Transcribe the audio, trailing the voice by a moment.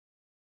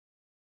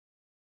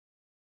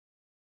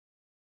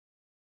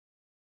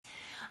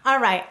All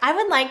right, I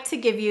would like to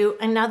give you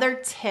another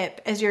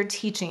tip as you're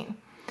teaching.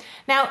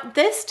 Now,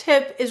 this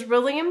tip is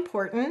really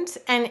important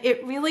and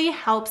it really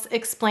helps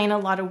explain a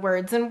lot of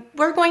words, and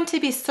we're going to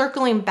be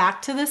circling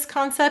back to this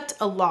concept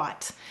a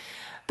lot.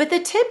 But the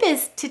tip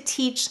is to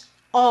teach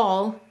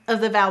all of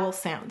the vowel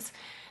sounds.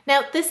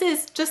 Now, this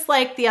is just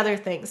like the other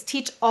things.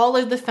 Teach all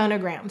of the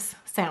phonograms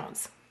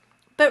sounds.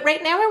 But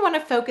right now I want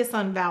to focus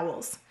on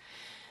vowels.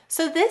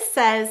 So this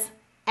says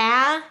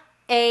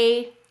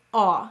a,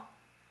 aw.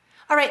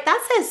 All right,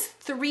 that says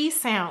 3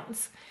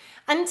 sounds.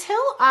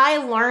 Until I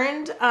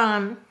learned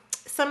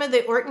some of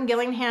the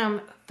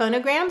Orton-Gillingham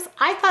phonograms,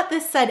 I thought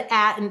this said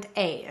a and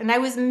a, and I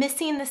was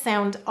missing the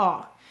sound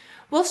aw.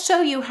 We'll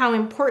show you how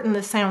important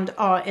the sound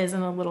aw is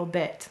in a little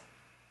bit.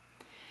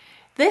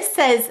 This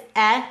says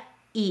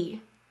e.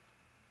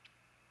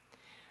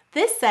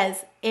 This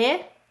says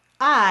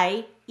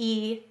I,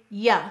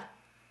 ya.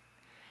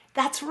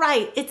 That's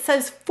right, it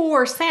says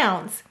 4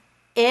 sounds.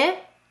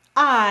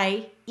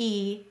 I,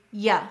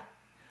 ya.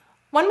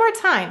 One more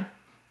time.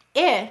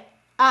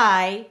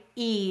 I,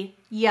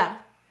 ya.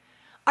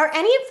 Are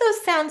any of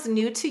those sounds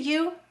new to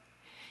you?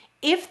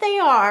 If they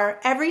are,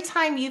 every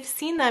time you've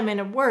seen them in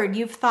a word,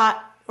 you've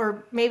thought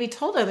or maybe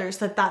told others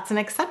that that's an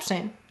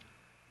exception.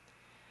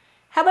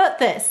 How about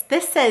this?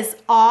 This says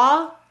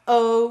aw,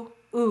 o,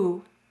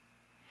 oo.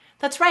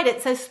 That's right,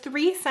 it says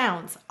 3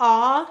 sounds.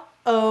 Aw,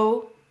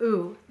 o,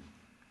 oo.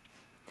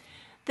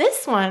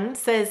 This one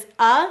says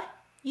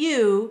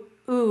u,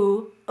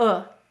 oo,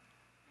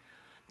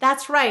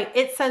 That's right,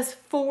 it says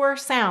 4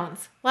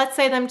 sounds. Let's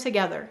say them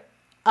together.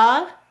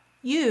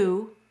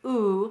 U,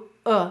 oo,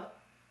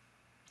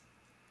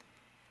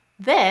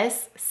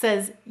 This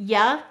says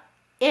ya,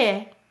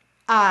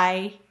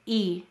 I,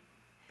 e.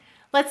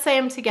 Let's say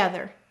them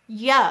together.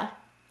 Ya,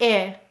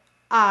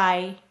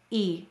 I,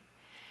 e.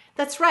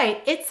 That's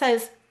right, it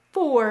says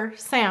 4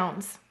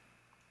 sounds.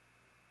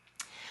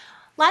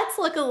 Let's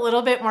look a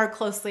little bit more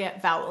closely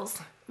at vowels.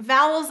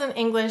 Vowels in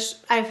English,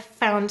 I've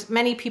found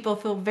many people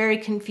feel very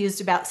confused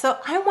about, so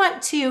I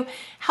want to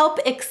help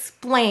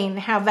explain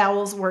how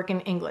vowels work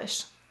in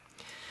English.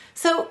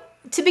 So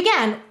to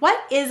begin,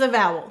 what is a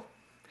vowel?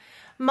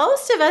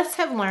 Most of us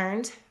have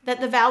learned that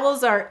the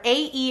vowels are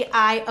A, E,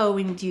 I, O,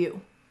 and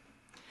U.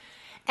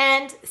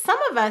 And some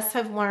of us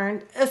have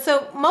learned,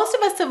 most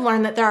of us have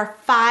learned that there are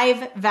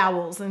 5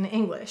 vowels in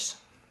English.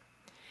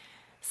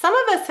 Some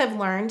of us have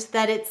learned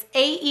that it's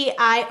A, E,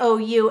 I, O,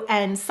 U,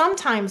 and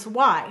sometimes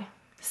Y.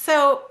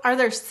 So are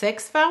there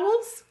 6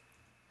 vowels?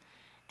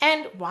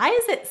 And why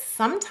is it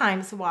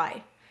sometimes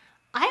Y?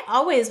 I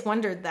always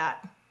wondered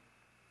that.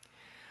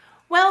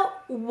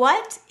 Well,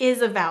 what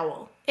is a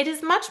vowel? It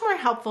is much more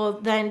helpful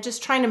than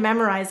just trying to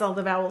memorize all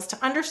the vowels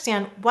to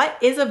understand what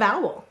is a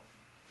vowel.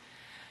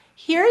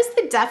 Here's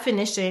the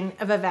definition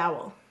of a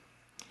vowel.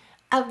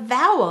 A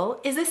vowel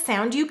is a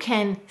sound you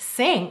can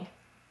sing.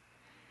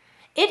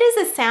 It is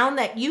a sound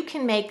that you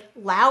can make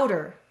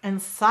louder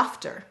and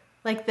softer,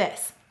 like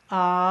this.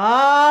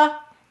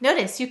 Ah.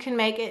 Notice you can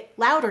make it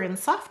louder and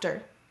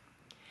softer.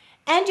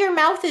 And your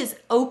mouth is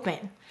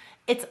open.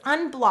 It's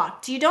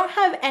unblocked. You don't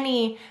have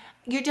any,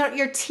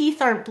 your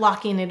teeth aren't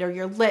blocking it, or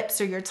your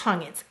lips or your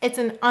tongue. It's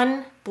an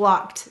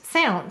unblocked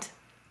sound.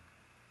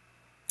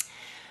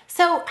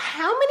 So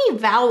how many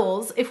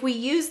vowels, if we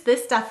use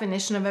this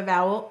definition of a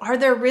vowel, are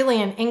there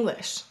really in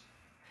English?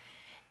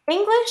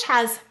 English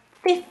has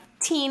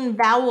 15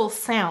 vowel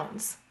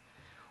sounds.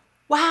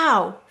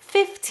 Wow,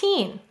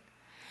 15.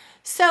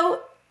 So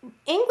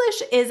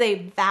English is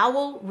a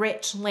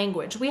vowel-rich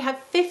language. We have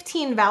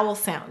 15 vowel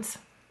sounds.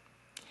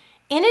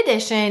 In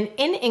addition,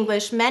 in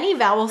English, many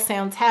vowel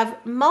sounds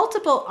have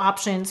multiple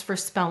options for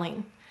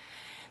spelling.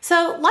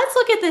 So let's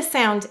look at the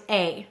sound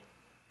A.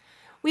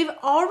 We've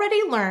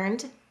already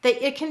learned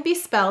that it can be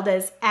spelled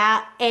as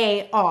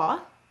a,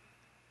 aw.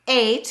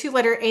 A,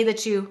 2-letter A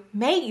that you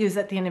may use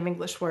at the end of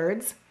English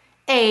words.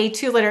 A,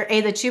 2-letter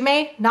A that you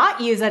may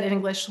not use at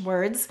English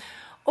words.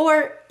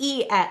 Or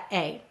E at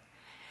A.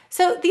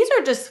 So these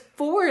are just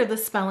 4 of the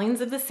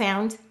spellings of the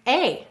sound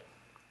A.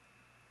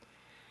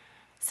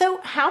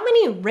 So how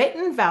many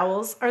written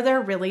vowels are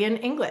there really in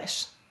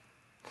English?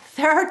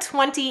 There are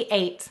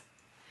 28.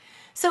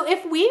 So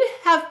if we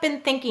have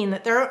been thinking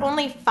that there are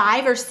only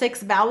 5 or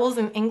 6 vowels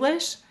in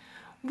English,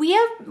 we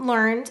have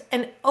learned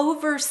an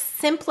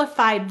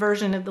oversimplified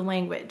version of the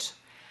language.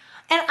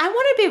 And I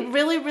want to be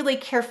really, really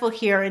careful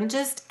here and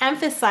just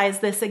emphasize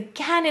this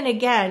again and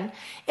again.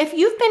 If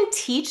you've been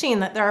teaching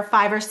that there are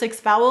 5 or 6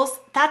 vowels,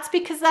 that's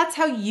because that's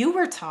how you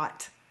were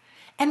taught.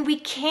 And we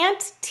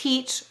can't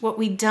teach what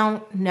we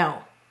don't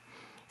know.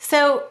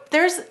 So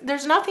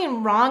there's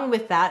nothing wrong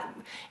with that.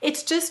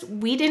 It's just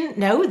we didn't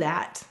know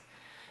that.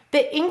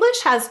 But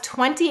English has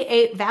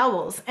 28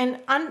 vowels and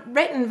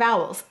unwritten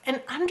vowels,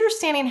 and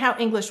understanding how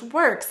English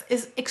works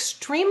is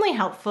extremely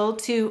helpful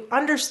to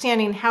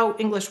understanding how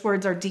English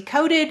words are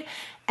decoded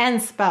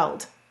and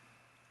spelled.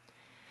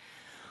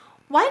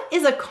 What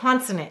is a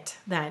consonant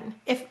then?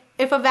 If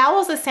a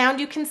vowel is a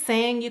sound you can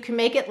sing, you can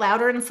make it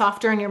louder and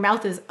softer, and your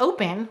mouth is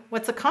open,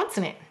 what's a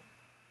consonant?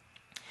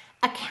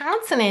 A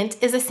consonant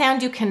is a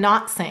sound you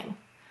cannot sing.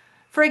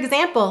 For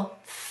example,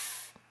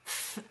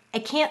 I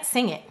can't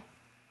sing it.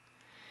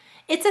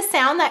 It's a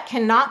sound that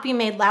cannot be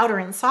made louder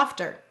and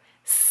softer.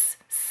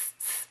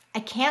 I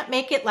can't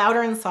make it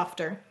louder and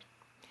softer.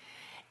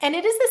 And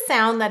it is a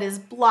sound that is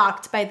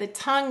blocked by the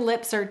tongue,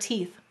 lips, or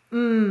teeth.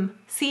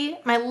 See,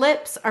 my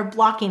lips are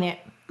blocking it.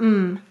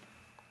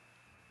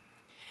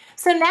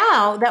 So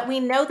now that we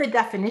know the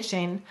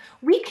definition,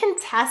 we can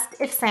test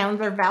if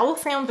sounds are vowel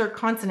sounds or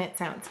consonant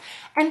sounds.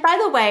 And by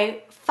the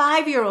way,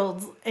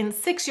 5-year-olds and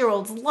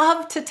 6-year-olds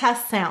love to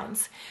test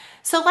sounds.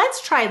 So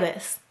let's try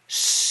this.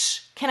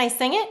 Shh. Can I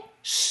sing it?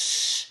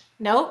 Shh.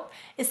 Nope.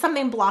 Is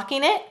something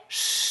blocking it?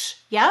 Shh.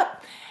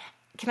 Yep.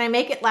 Can I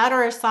make it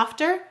louder or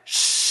softer?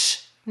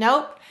 Shh.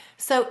 Nope.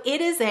 So it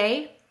is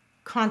a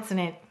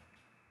consonant.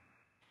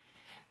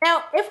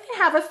 Now, if we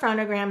have a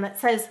phonogram that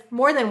says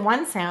more than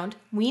one sound,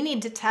 we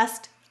need to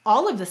test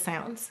all of the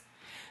sounds.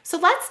 So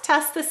let's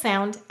test the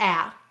sound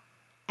ah.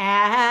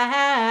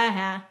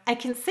 Ah. I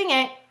can sing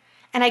it,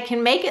 and I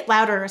can make it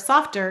louder or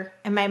softer,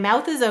 and my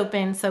mouth is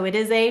open, so it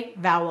is a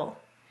vowel.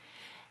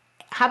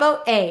 How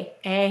about a?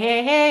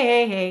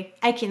 A.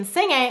 I can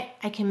sing it,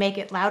 I can make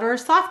it louder or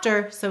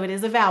softer, so it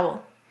is a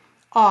vowel.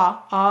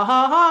 Ah, ah,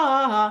 ah,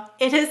 ah, ah.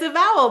 It is a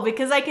vowel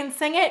because I can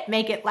sing it,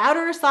 make it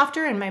louder or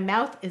softer, and my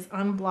mouth is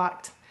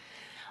unblocked.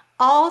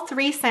 All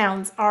 3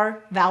 sounds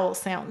are vowel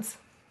sounds.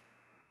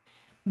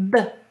 B.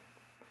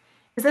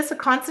 Is this a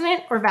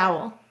consonant or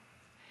vowel?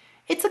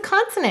 It's a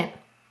consonant.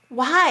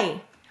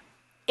 Why?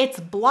 It's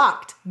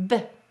blocked.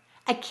 B.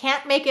 I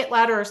can't make it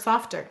louder or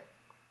softer.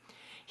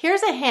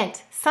 Here's a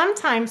hint.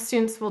 Sometimes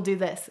students will do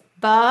this.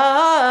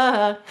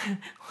 Ba.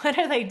 What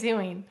are they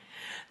doing?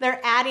 They're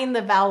adding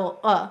the vowel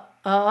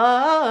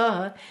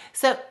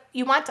So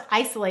you want to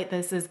isolate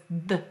this as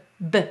b,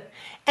 b.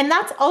 And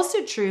that's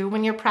also true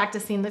when you're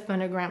practicing the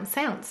phonogram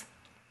sounds.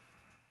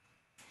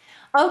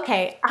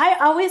 Okay, I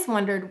always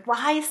wondered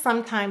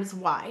sometimes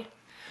why.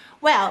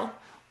 Well,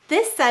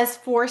 this says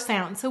 4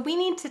 sounds, so we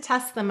need to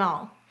test them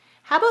all.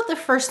 How about the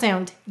first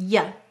sound,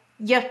 y,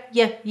 y,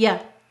 y,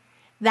 y?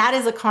 That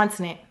is a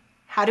consonant.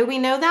 How do we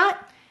know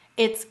that?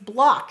 It's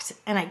blocked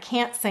and I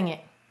can't sing it.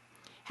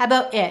 How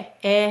about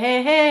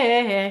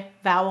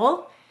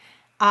vowel,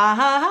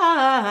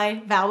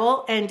 I,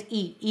 vowel, and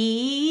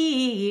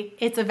e,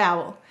 it's a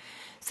vowel.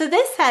 So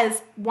this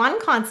has 1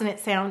 consonant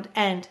sound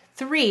and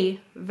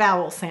 3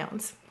 vowel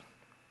sounds.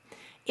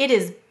 It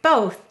is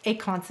both a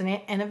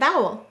consonant and a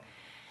vowel.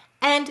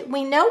 And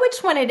we know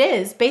which one it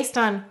is based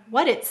on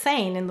what it's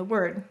saying in the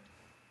word.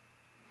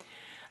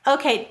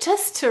 Okay,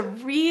 just to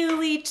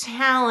really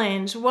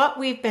challenge what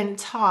we've been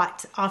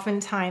taught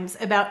oftentimes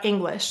about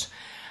English,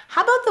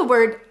 how about the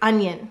word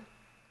onion?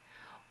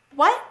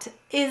 What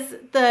is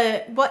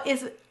the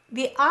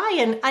I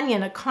in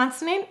onion, a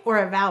consonant or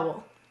a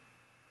vowel?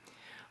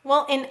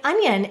 Well, in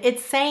onion,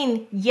 it's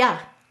saying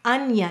yeah,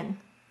 onion.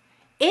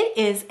 It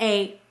is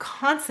a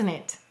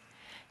consonant.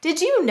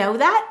 Did you know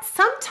that?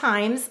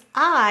 Sometimes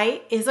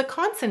I is a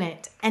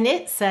consonant and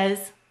it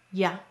says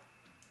yeah.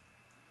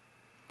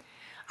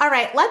 All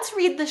right, let's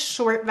read the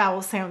short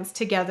vowel sounds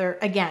together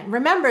again.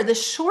 Remember, the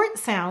short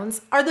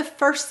sounds are the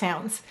first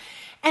sounds,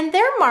 and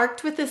they're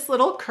marked with this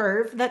little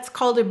curve that's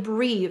called a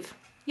breve.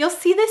 You'll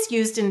see this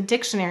used in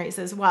dictionaries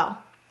as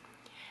well.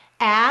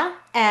 A,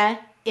 I,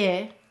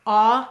 A,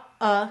 I.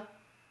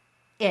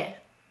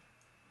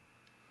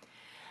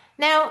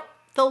 Now,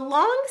 the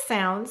long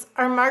sounds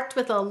are marked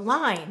with a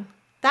line.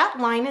 That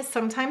line is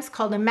sometimes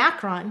called a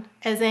macron,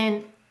 as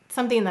in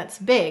something that's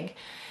big.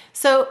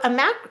 So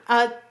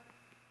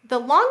the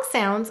long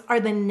sounds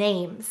are the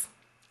names.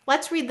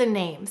 Let's read the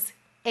names.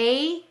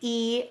 A,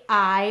 E,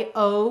 I,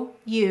 O,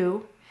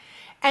 U.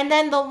 And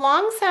then the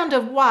long sound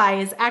of Y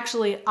is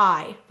actually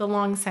I, the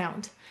long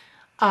sound,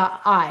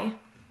 I.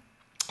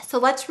 So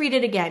let's read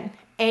it again.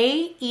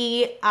 A,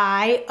 E,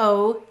 I,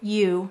 O,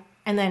 U,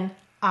 and then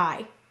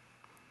I.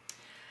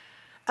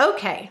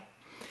 Okay,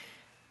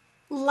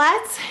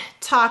 let's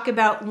talk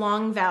about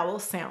long vowel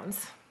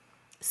sounds.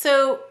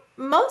 So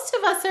most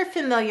of us are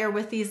familiar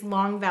with these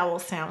long vowel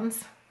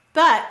sounds,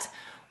 but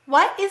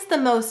what is the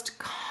most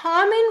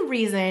common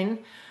reason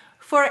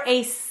for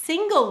a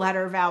single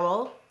letter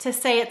vowel to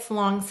say its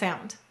long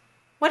sound?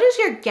 What is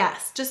your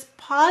guess? Just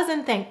pause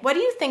and think. What do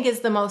you think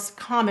is the most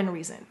common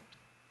reason?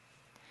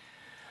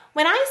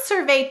 When I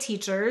survey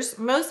teachers,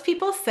 most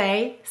people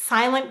say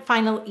silent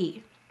final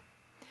E.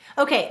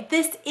 Okay,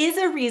 this is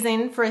a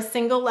reason for a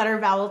single letter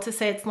vowel to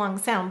say its long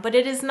sound, but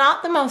it is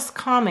not the most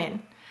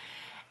common.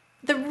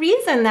 The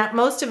reason that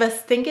most of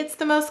us think it's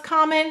the most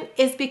common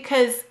is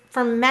because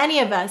for many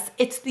of us,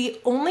 it's the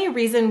only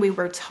reason we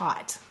were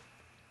taught.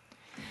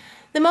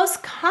 The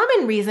most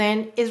common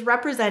reason is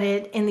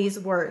represented in these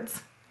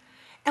words.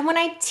 And when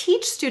I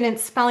teach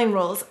students spelling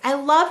rules, I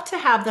love to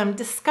have them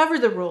discover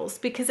the rules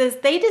because as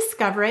they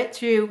discover it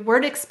through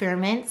word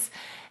experiments,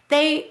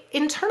 they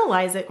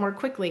internalize it more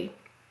quickly.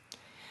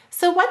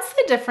 So what's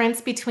the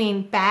difference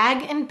between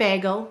bag and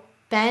bagel,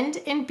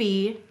 bend and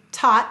bee,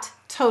 taught,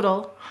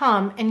 total,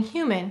 hum, and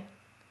human?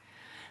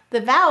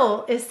 The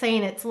vowel is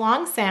saying its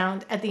long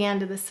sound at the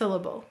end of the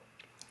syllable.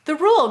 The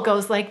rule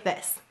goes like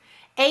this.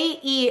 A,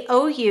 E,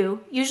 O,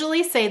 U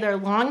usually say their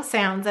long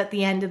sounds at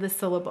the end of the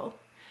syllable.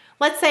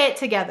 Let's say it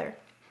together.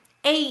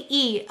 A,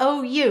 E,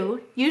 O,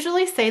 U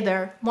usually say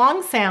their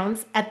long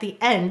sounds at the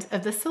end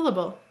of the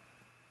syllable.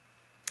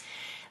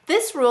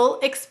 This rule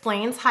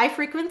explains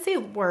high-frequency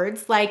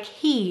words like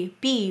he,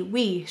 be,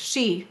 we,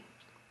 she.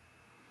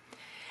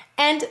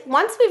 And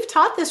once we've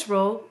taught this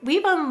rule,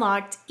 we've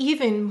unlocked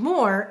even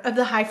more of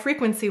the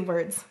high-frequency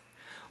words.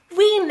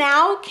 We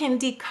now can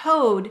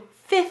decode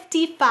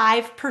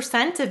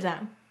 55% of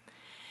them.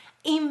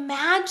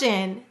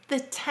 Imagine the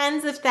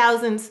tens of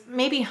thousands,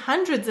 maybe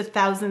hundreds of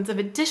thousands of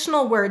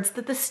additional words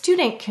that the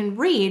student can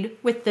read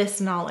with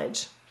this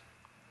knowledge.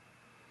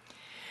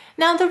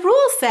 Now the rule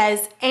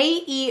says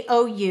A, E,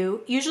 O,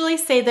 U usually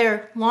say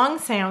their long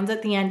sounds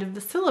at the end of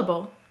the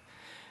syllable.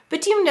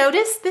 But do you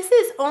notice this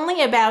is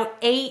only about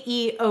A,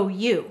 E, O,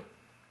 U?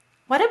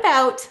 What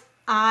about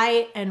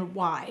I and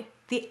Y,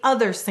 the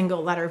other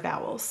single letter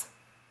vowels?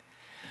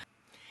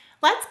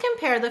 Let's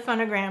compare the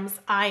phonograms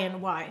I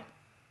and Y.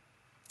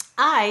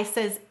 I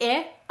says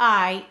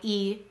I,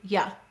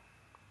 ya.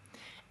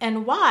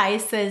 And Y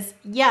says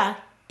ya,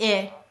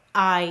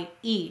 I,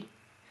 e.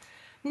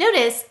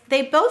 Notice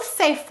they both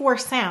say 4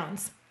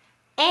 sounds,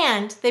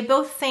 and they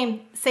both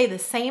say the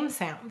same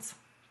sounds.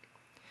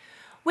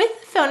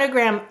 With the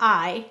phonogram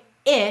I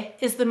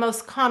is the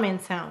most common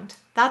sound.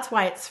 That's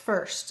why it's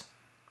first.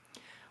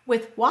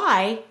 With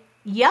Y,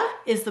 ya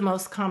is the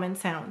most common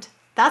sound.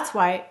 That's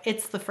why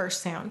it's the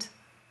first sound.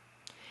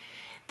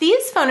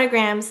 These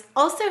phonograms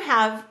also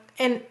have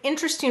an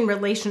interesting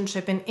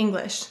relationship in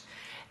English.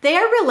 They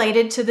are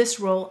related to this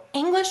rule: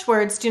 English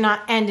words do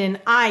not end in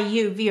I,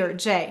 U, V, or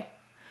J.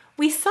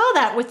 We saw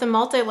that with the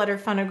multi-letter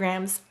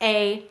phonograms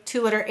A,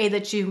 2-letter A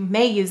that you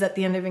may use at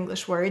the end of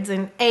English words,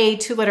 and A,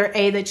 2-letter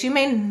A that you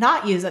may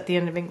not use at the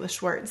end of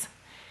English words.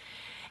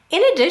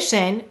 In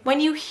addition,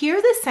 when you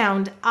hear the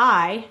sound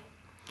I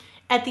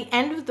at the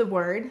end of the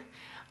word,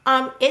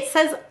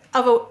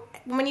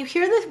 when you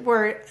hear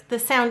the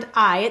sound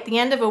I at the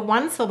end of a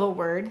one-syllable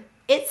word,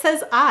 it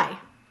says I.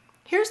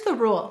 Here's the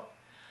rule.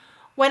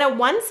 When a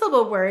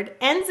one-syllable word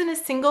ends in a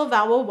single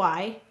vowel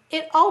Y,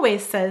 it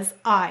always says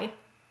I.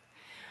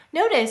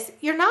 Notice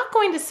you're not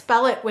going to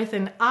spell it with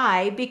an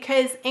I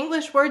because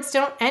English words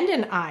don't end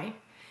in I.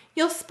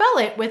 You'll spell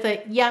it with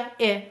a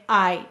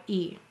I,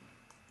 E.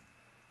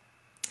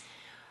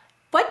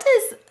 What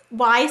does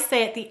Y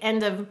say at the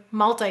end of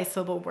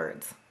multi-syllable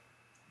words?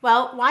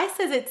 Well, Y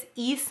says its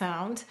E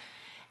sound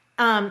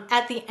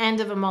at the end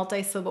of a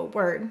multi-syllable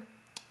word.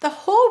 The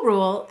whole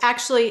rule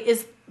actually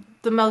is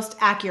the most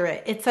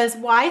accurate. It says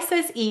Y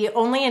says E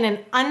only in an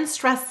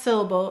unstressed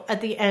syllable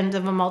at the end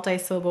of a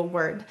multi-syllable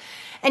word.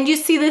 And you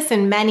see this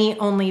in many,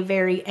 only,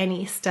 very,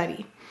 any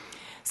study.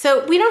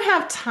 So we don't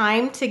have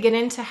time to get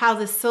into how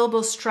the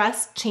syllable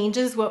stress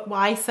changes what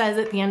Y says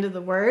at the end of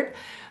the word,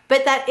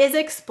 but that is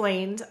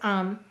explained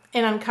in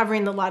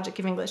Uncovering the Logic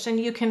of English, and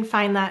you can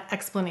find that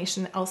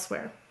explanation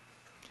elsewhere.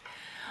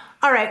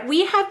 All right,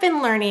 we have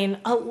been learning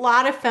a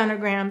lot of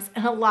phonograms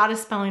and a lot of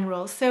spelling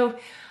rules. So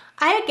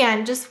I,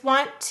 again, just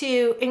want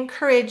to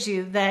encourage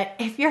you that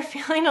if you're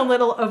feeling a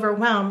little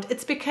overwhelmed,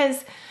 it's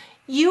because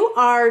you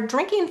are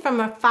drinking from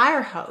a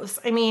fire hose.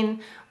 I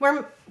mean,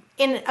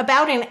 in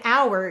about an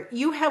hour,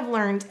 you have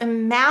learned a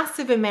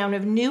massive amount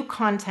of new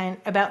content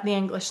about the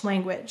English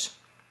language.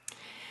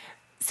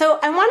 So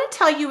I want to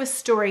tell you a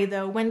story,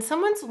 though, when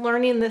someone's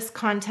learning this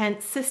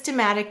content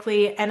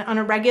systematically and on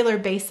a regular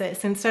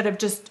basis instead of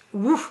just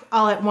woof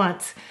all at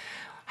once,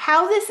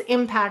 how this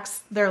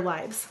impacts their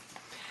lives.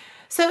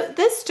 So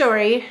this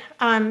story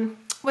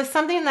was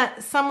something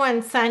that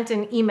someone sent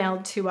and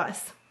emailed to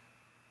us.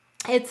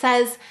 It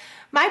says,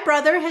 "My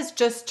brother has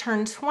just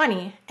turned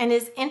 20 and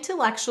is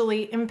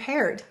intellectually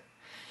impaired.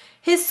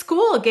 His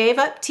school gave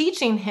up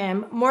teaching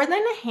him more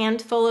than a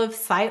handful of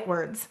sight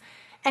words,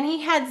 and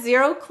he had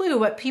zero clue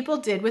what people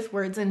did with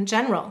words in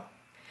general.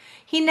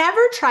 He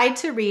never tried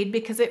to read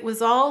because it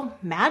was all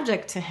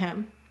magic to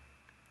him."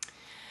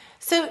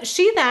 So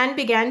she then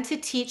began to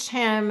teach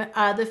him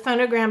the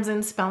phonograms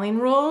and spelling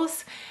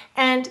rules,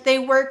 and they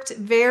worked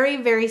very,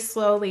 very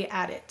slowly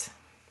at it.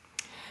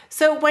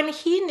 So when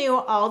he knew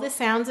all the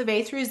sounds of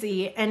A through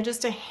Z and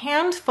just a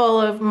handful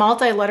of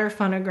multi-letter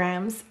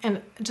phonograms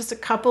and just a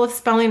couple of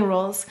spelling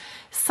rules,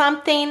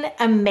 something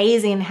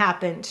amazing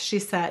happened, she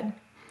said.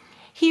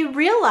 He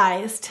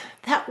realized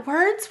that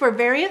words were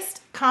various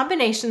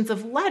combinations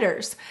of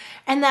letters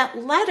and that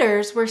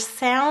letters were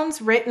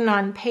sounds written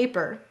on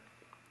paper.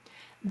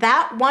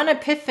 That one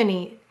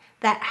epiphany,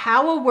 that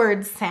how a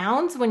word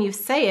sounds when you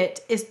say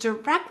it is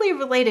directly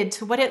related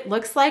to what it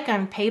looks like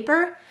on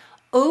paper,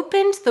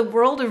 opened the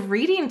world of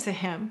reading to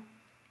him.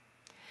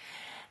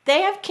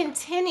 They have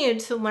continued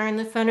to learn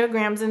the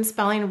phonograms and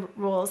spelling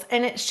rules,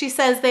 and she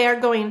says they are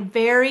going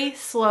very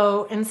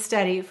slow and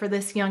steady for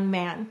this young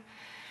man.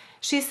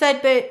 She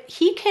said, but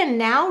he can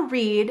now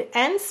read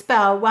and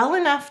spell well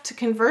enough to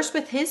converse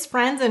with his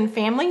friends and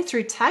family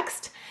through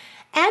text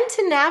and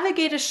to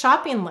navigate a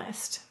shopping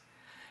list.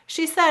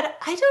 She said,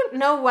 I don't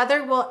know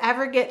whether we'll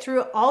ever get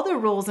through all the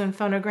rules and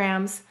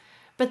phonograms,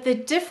 but the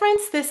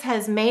difference this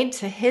has made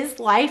to his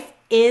life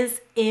is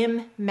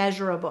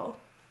immeasurable.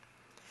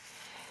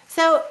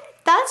 So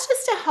that's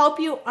just to help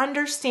you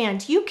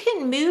understand. You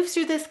can move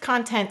through this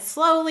content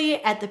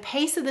slowly at the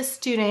pace of the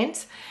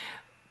student,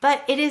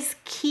 but it is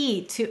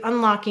key to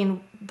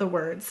unlocking the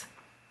words.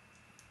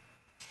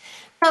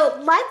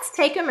 So let's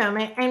take a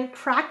moment and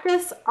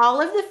practice all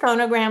of the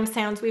phonogram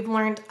sounds we've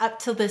learned up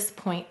to this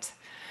point.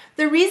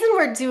 The reason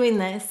we're doing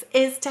this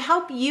is to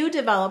help you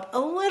develop a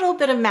little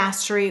bit of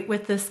mastery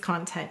with this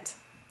content.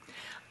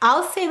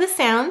 I'll say the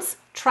sounds,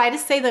 try to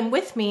say them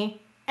with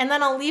me, and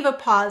then I'll leave a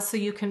pause so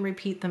you can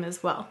repeat them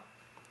as well.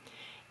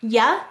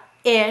 Ya,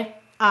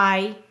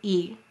 I,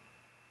 E.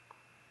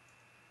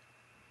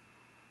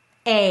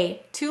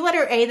 A,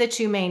 two-letter A that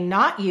you may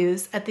not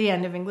use at the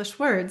end of English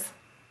words.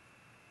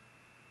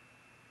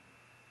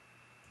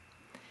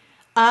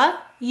 A,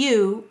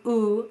 U,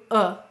 U,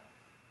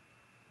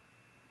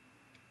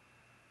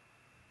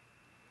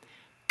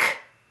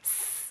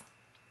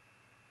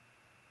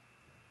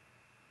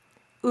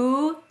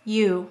 Ooh,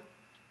 you.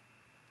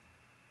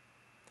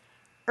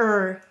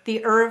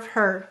 The of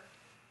her.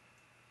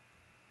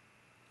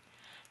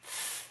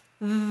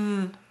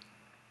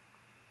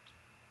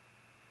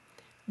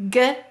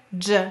 G,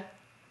 j.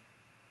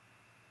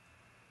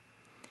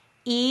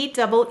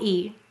 Double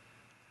E.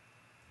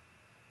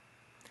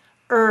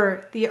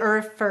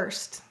 The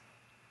first.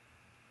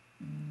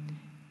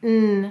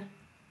 N.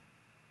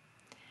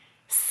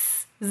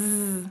 S,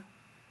 z.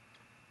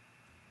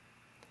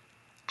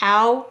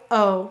 Ow,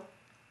 O.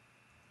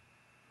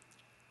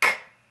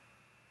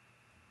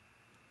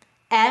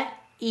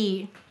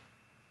 E.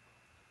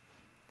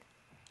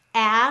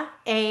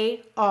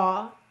 A,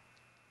 aw.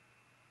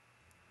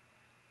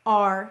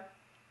 R.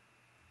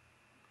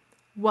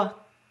 W.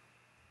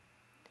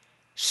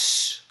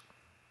 Sh.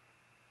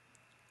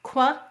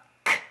 Qua,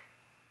 k.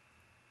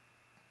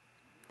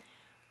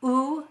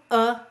 U,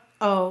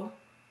 O.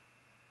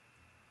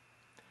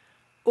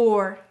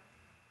 Or.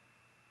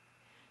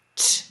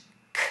 Ch,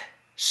 k,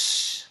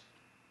 sh.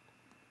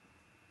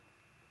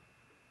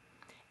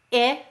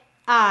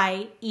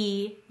 I,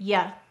 E,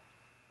 ya.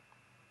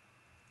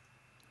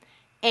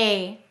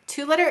 A,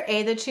 two-letter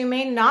A that you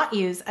may not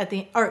use at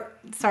the,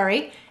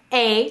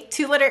 A,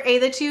 two-letter A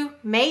that you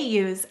may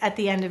use at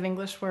the end of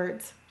English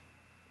words.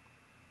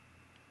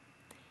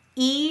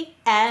 E,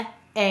 A.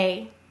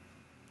 A,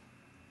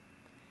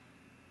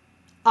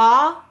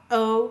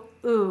 O,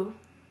 U.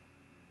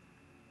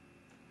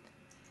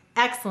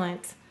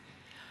 Excellent.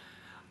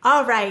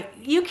 All right,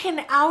 you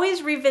can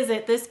always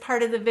revisit this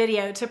part of the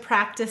video to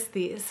practice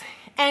these.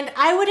 And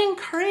I would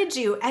encourage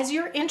you, as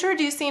you're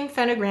introducing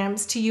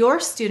phonograms to your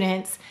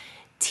students,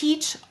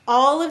 teach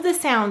all of the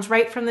sounds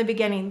right from the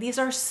beginning. These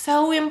are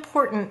so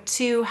important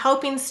to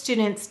helping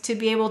students to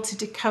be able to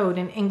decode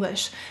in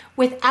English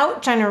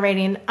without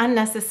generating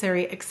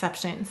unnecessary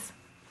exceptions.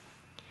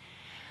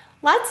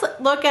 Let's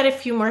look at a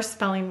few more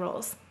spelling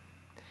rules.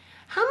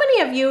 How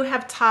many of you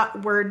have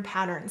taught word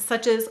patterns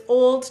such as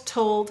old,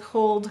 told,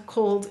 hold,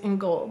 cold, and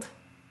gold?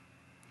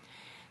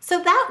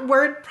 So that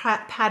word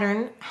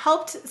pattern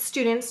helped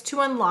students to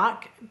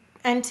unlock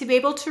and to be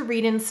able to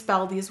read and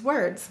spell these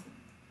words.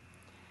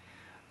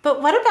 But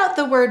what about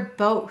the word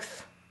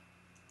both?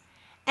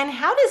 And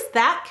how does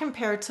that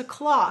compare to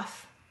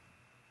cloth?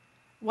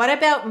 What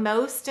about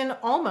most and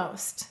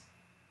almost?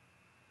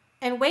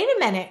 And wait a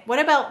minute, what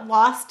about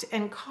lost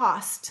and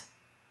cost?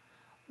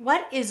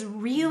 What is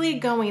really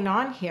going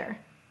on here?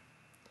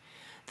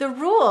 The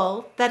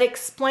rule that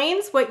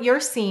explains what you're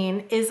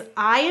seeing is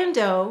I and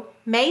O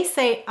may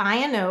say I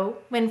and O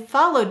when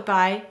followed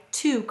by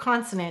two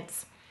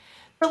consonants.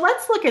 So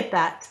let's look at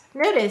that.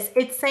 Notice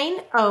it's saying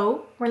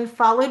O when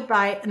followed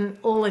by an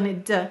ul and a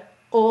d.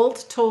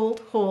 Old, told,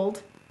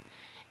 hold.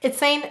 It's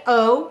saying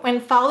O when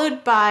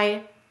followed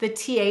by the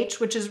th,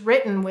 which is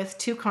written with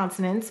two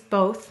consonants,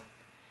 both.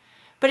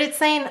 But it's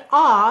saying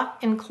ah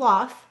in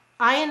cloth.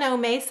 I and O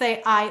may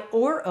say I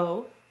or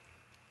O.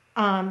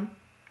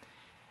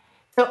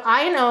 So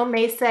I and O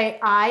may say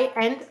I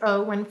and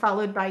O when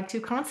followed by two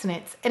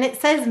consonants. And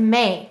it says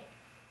may.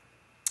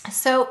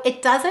 So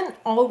it doesn't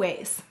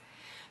always.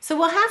 So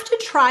we'll have to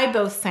try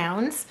both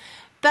sounds,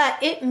 but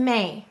it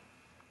may.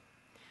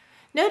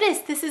 Notice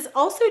this is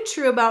also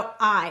true about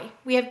I.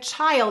 We have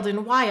child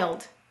and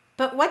wild.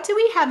 But what do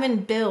we have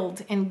in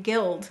build and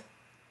guild?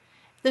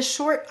 The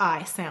short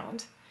I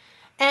sound.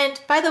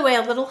 And by the way,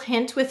 a little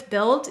hint with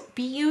build,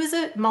 use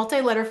a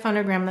multi-letter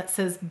phonogram that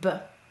says B.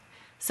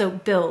 So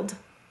build.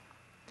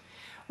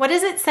 What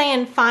does it say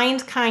in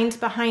find, kind,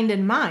 behind,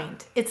 and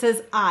mind? It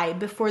says I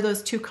before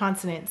those two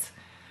consonants.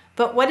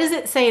 But what does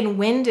it say in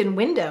wind and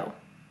window?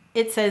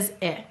 It says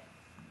I.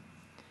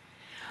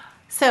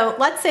 So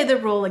let's say the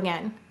rule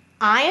again.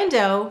 I and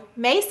O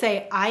may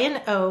say I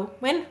and O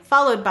when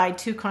followed by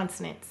two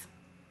consonants.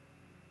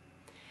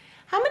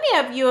 How many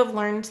of you have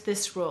learned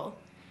this rule?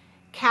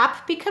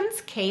 Cap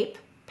becomes cape,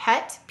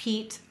 pet,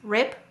 Pete,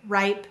 rip,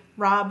 ripe,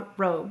 rob,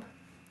 robe.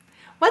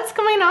 What's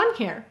going on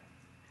here?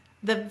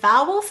 The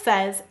vowel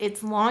says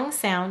its long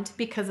sound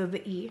because of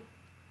the E.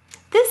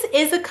 This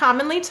is a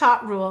commonly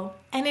taught rule,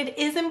 and it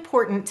is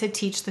important to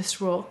teach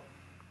this rule.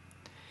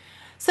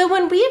 So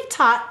when we have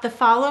taught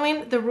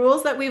the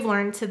rules that we've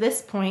learned to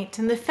this point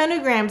and the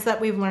phonograms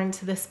that we've learned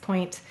to this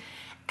point,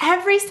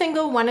 every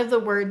single one of the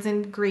words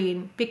in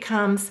green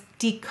becomes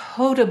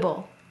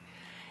decodable.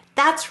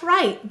 That's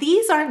right,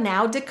 these are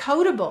now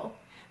decodable.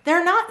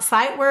 They're not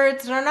sight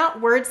words, they're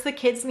not words the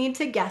kids need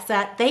to guess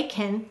at, they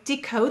can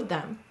decode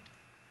them.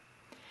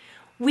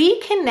 We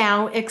can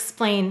now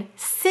explain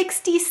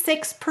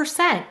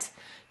 66%,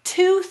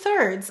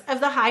 2/3 of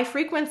the high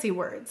frequency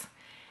words.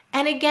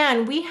 And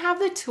again, we have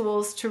the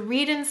tools to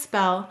read and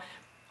spell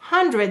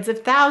hundreds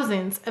of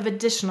thousands of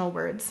additional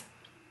words.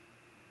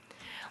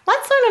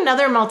 Let's learn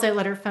another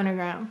multi-letter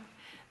phonogram.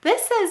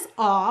 This says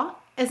aw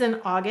as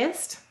in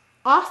August,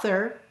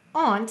 author,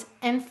 aunt,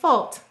 and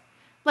fault.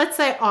 Let's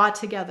say aw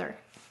together.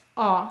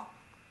 Aw.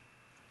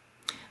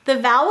 The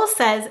vowel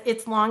says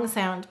its long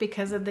sound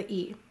because of the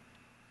E.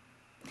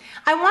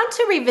 I want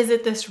to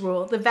revisit this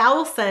rule. The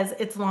vowel says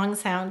its long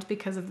sound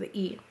because of the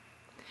E.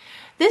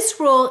 This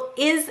rule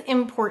is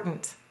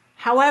important.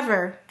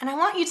 However, and I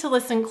want you to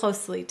listen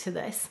closely to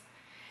this,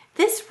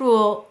 this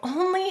rule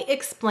only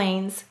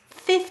explains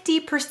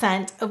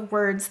 50% of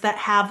words that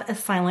have a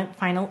silent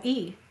final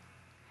E.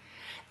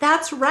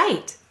 That's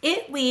right.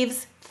 It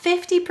leaves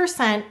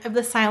 50% of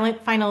the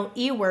silent final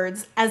E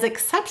words as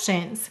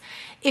exceptions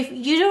if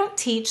you don't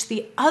teach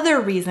the other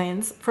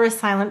reasons for a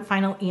silent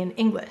final E in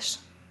English.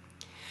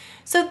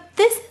 So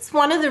this is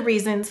one of the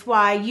reasons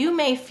why you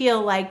may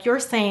feel like you're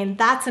saying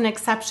that's an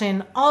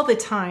exception all the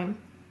time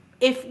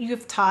if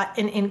you've taught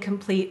an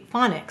incomplete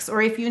phonics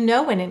or if you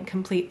know an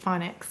incomplete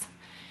phonics.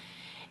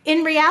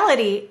 In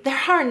reality, there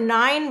are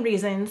 9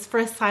 reasons for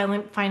a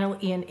silent final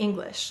E in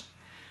English.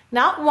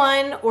 Not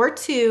 1 or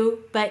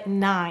 2, but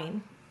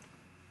 9.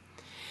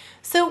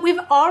 So we've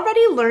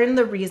already learned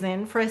the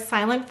reason for a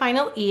silent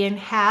final E in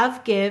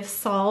have, give,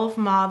 solve,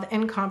 mauve,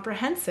 and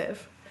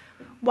comprehensive.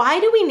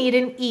 Why do we need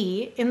an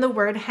E in the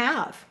word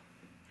have?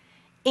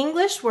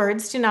 English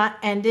words do not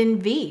end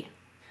in V,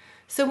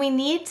 so we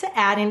need to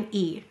add an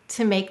E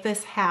to make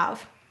this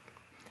have.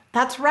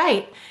 That's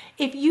right.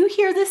 If you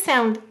hear the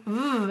sound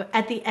V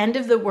at the end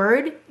of the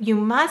word, you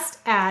must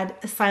add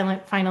a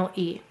silent final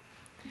E.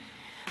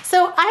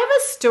 So I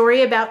have a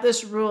story about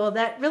this rule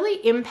that really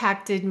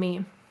impacted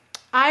me.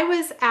 I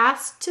was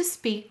asked to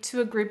speak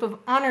to a group of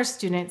honor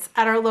students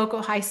at our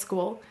local high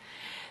school.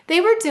 They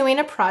were doing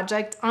a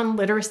project on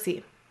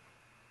literacy.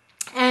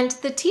 And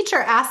the teacher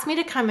asked me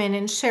to come in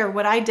and share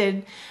what I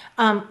did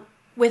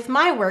with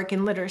my work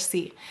in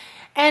literacy.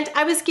 And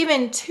I was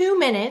given 2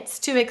 minutes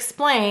to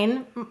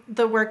explain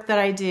the work that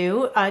I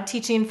do,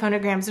 teaching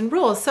phonograms and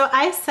rules. So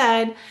I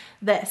said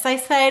this. I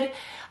said,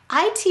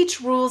 I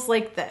teach rules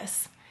like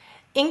this.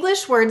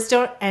 English words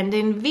don't end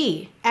in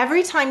V.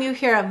 Every time you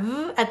hear a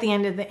V at the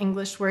end of the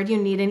English word, you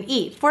need an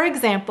E. For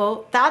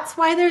example, that's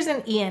why there's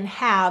an E in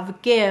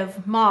have,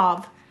 give,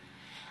 mauve.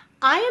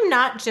 I am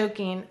not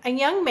joking. A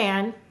young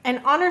man,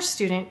 an honor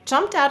student,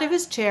 jumped out of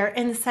his chair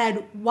and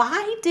said,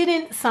 "Why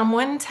didn't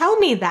someone tell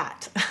me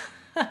that?"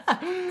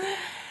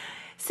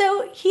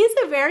 So he's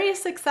a very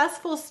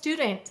successful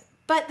student.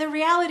 But the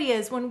reality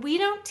is when we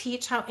don't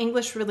teach how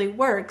English really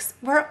works,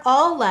 we're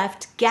all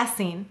left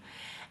guessing.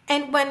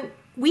 And when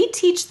we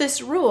teach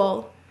this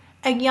rule,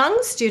 a young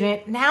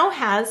student now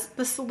has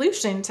the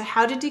solution to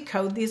how to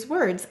decode these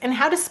words and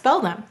how to spell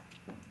them.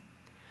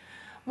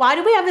 Why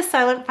do we have a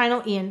silent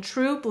final E in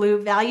true, blue,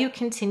 value,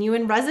 continue,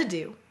 and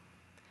residue?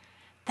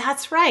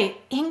 That's right,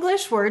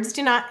 English words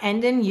do not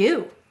end in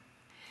U.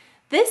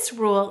 This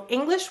rule,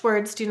 English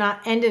words do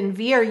not end in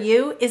V or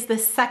U, is the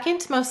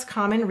second most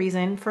common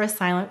reason for a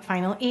silent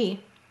final E.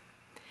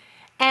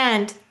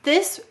 And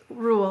this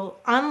rule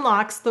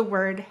unlocks the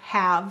word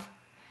have.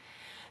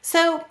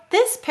 So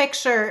this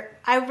picture,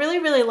 I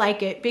really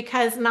like it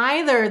because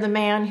neither the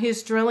man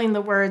who's drilling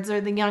the words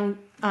or the young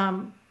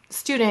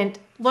student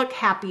look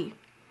happy.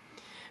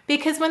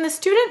 Because when the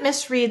student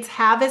misreads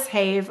have as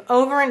have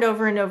over and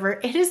over and over,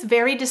 it is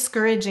very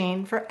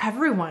discouraging for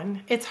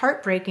everyone. It's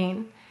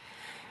heartbreaking.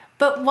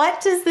 But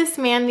what does this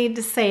man need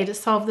to say to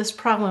solve this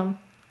problem?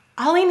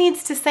 All he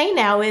needs to say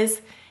now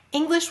is,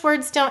 English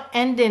words don't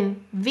end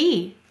in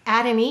V,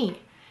 add an E.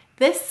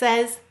 This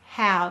says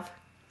have.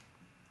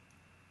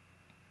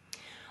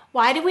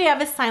 Why do we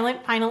have a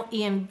silent final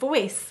E in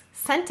voice,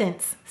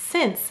 sentence,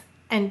 since,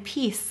 and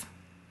peace?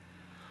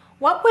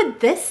 What would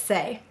this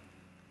say?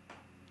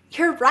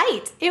 You're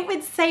right, it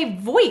would say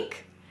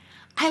voik.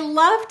 I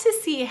love to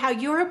see how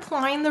you're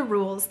applying the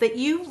rules that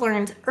you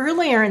learned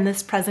earlier in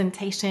this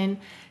presentation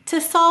to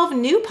solve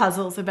new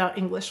puzzles about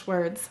English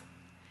words.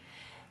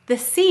 The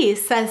C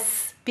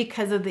says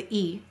because of the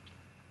E.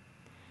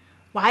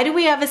 Why do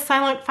we have a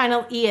silent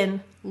final E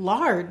in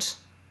large?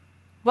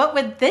 What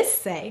would this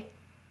say?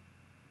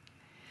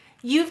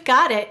 You've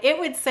got it. It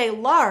would say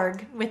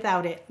larg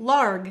without it,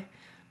 larg,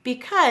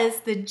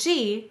 because the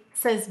G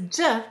says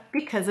J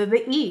because of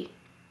the E.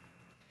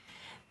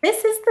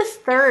 This is the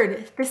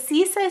third. The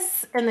C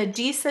says and the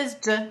G says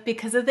J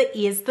because of the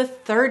E is the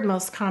third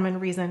most common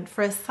reason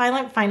for a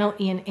silent final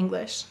E in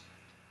English.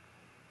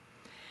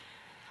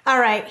 All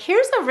right,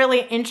 here's a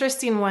really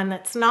interesting one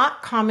that's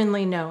not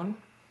commonly known.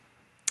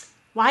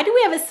 Why do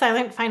we have a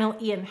silent final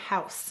E in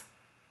house?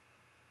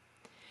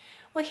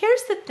 Well,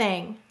 here's the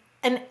thing.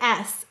 An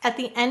S at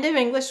the end of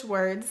English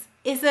words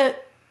is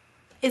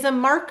a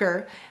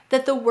marker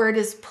that the word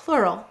is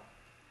plural.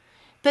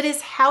 But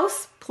is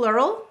house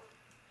plural?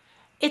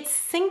 It's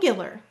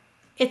singular.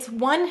 It's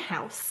one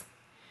house.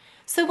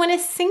 So when a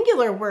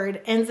singular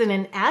word ends in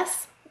an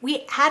S,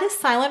 we add a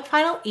silent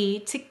final E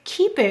to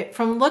keep it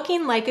from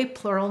looking like a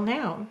plural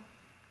noun.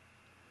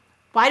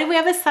 Why do we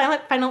have a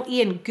silent final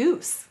E in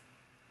goose?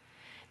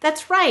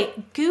 That's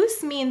right,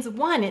 goose means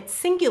one, it's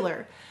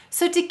singular.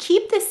 So to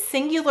keep this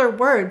singular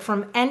word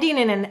from ending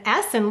in an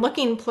S and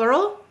looking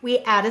plural, we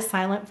add a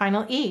silent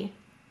final E.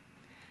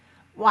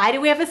 Why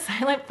do we have a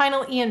silent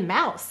final E in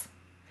mouse?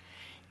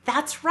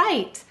 That's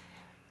right,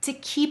 to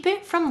keep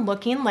it from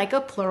looking like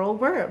a plural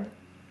word.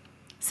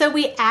 So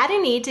we add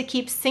an E to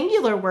keep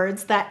singular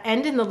words that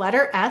end in the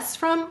letter S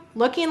from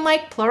looking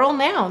like plural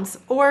nouns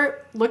or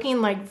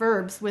looking like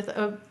verbs with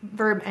a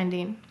verb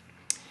ending.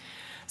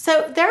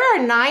 So there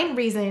are 9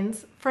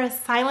 reasons for a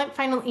silent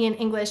final E in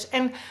English,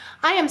 and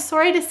I am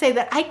sorry to say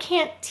that I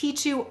can't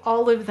teach you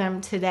all of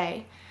them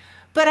today.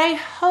 But I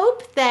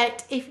hope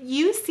that if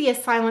you see a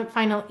silent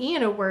final E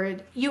in a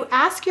word, you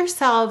ask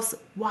yourselves,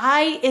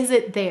 why is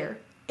it there?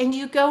 And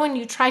you go and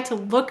you try to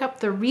look up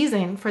the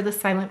reason for the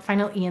silent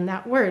final E in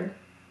that word.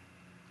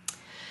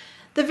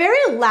 The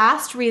very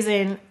last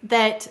reason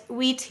that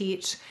we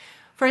teach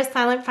for a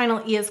silent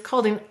final E is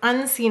called an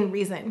unseen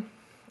reason.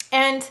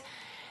 And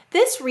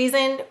this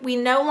reason, we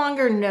no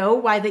longer know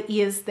why the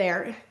E is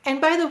there.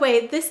 And by the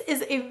way, this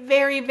is a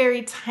very,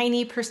 very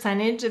tiny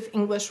percentage of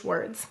English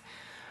words.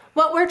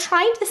 What we're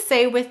trying to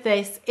say with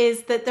this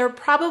is that there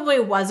probably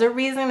was a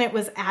reason it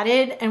was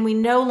added and we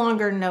no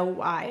longer know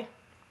why.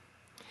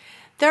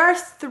 There are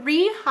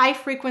 3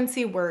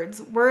 high-frequency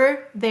words,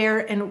 were, there,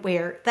 and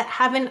where, that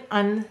have an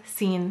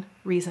unseen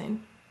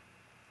reason.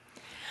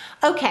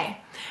 Okay,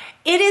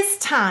 it is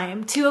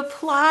time to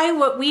apply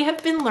what we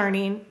have been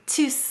learning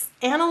to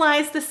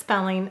analyze the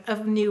spelling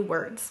of new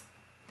words.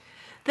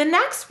 The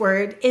next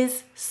word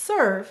is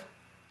serve.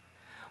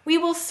 We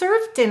will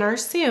serve dinner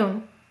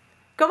soon.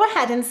 Go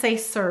ahead and say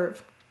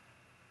serve.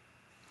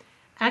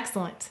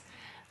 Excellent.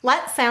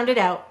 Let's sound it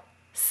out.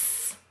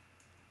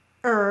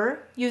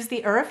 Use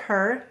the of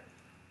her.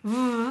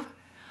 V.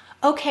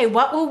 Okay,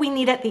 what will we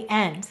need at the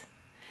end?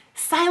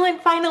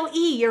 Silent final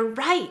E, you're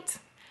right.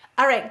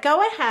 All right,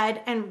 go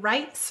ahead and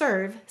write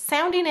serve,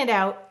 sounding it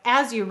out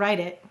as you write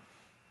it.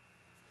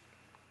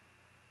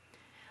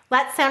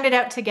 Let's sound it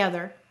out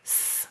together.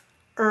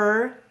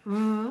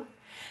 V.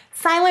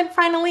 Silent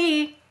final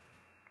E.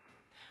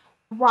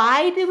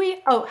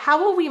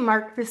 How will we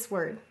mark this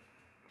word?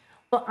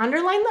 We'll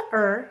underline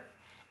the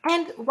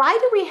and why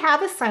do we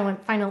have a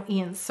silent final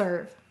E in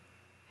serve?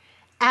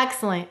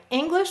 Excellent.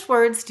 English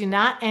words do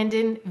not end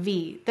in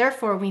V.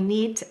 Therefore, we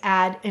need to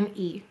add an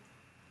E.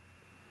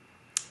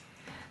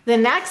 The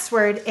next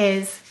word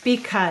is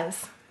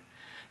because.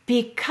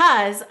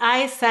 Because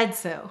I said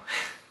so.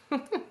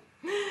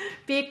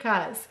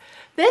 Because.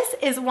 This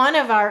is one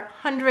of our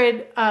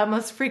 100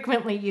 most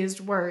frequently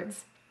used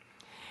words.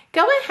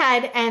 Go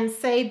ahead and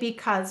say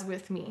because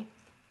with me.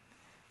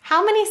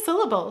 How many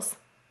syllables?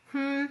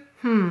 2.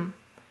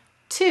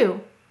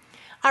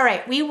 All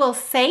right, we will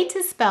say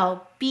to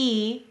spell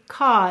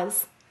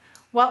because.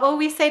 What will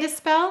we say to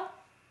spell?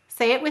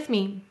 Say it with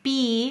me.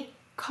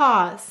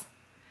 Because.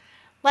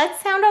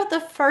 Let's sound out the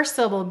first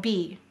syllable,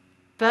 B.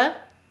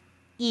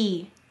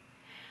 B-E.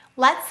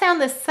 Let's sound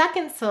the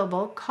second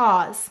syllable,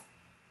 cause.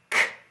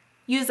 K.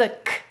 Use a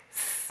k.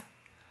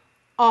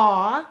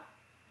 Aw.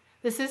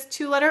 This is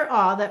 2-letter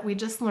aw that we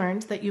just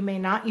learned that you may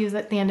not use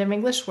at the end of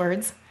English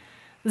words.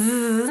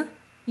 Z.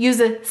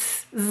 Use a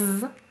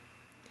z.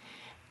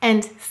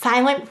 And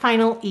silent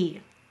final E.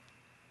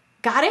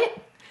 Got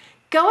it?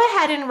 Go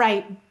ahead and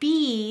write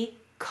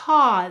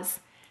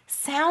because,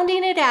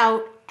 sounding it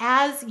out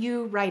as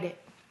you write it.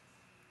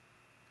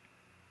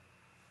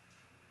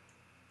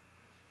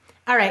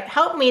 All right,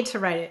 help me to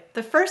write it.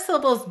 The first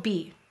syllable is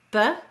B,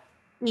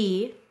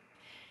 B-E.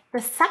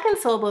 The second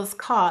syllable is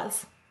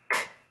cause,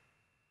 K,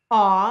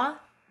 aw,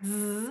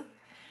 z.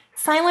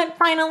 Silent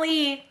final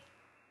E.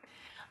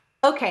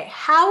 Okay,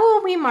 how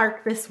will we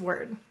mark this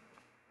word?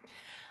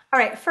 All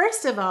right,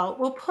 first of all,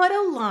 we'll put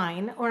a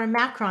line or a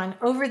macron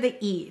over the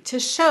E to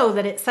show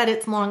that it said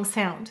its long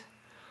sound.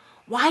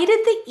 Why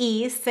did the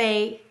E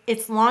say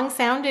its long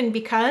sound and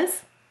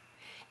because?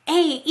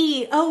 A,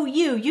 E, O,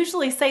 U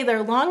usually say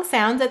their long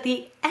sounds at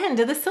the end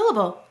of the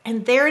syllable.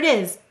 And there it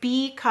is,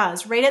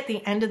 because, right at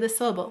the end of the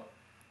syllable.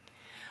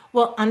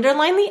 We'll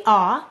underline the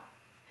ah.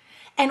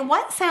 And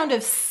what sound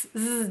of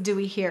z do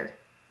we hear?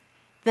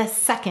 The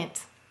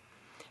second.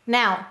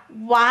 Now,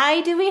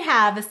 why do we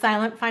have a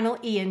silent final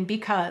E in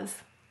because?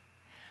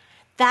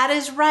 That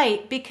is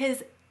right,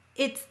 because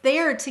It's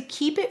there to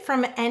keep it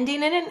from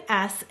ending in an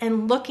S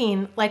and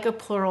looking like a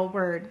plural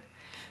word.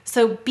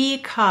 So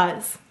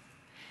because.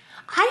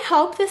 I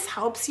hope this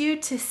helps you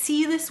to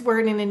see this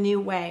word in a new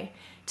way,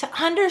 to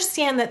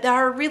understand that there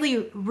are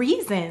really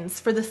reasons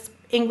for the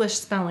English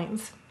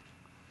spellings.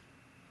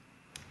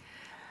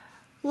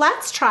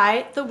 Let's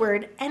try the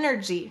word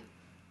energy.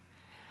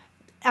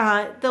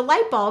 The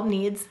light bulb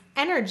needs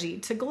energy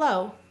to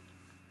glow.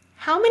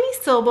 How many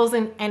syllables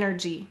in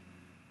energy?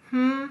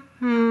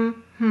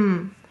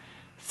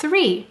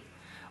 3.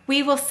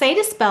 We will say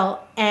to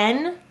spell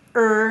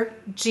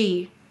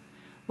N-E-R-G.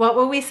 What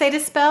will we say to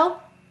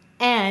spell?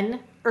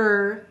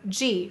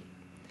 N-E-R-G.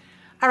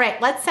 All right,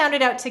 let's sound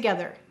it out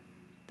together.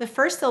 The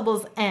first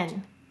syllable is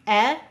N.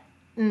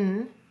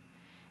 E-N.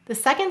 The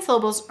second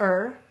syllable is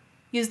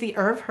Use the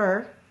of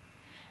her.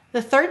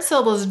 The third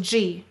syllable is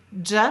G.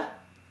 J.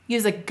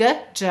 Use a G,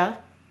 J.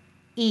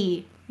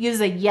 E. Use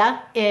a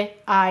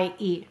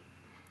Y-I-E.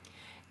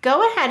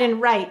 Go ahead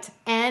and write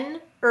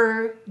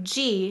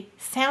N-E-R-G,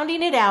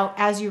 sounding it out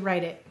as you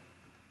write it.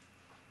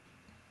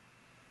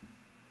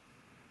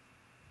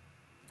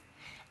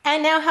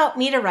 And now help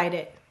me to write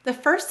it. The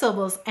first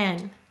syllable is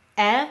N.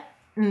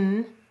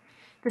 E-N.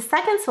 The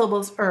second syllable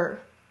is the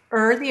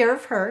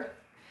of her.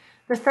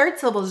 The third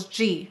syllable is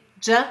G.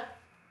 J.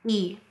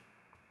 E.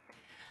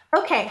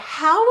 Okay,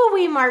 how will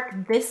we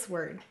mark this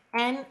word?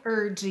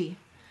 N-E-R-G.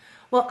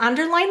 We'll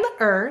underline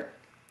the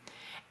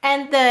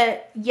and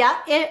the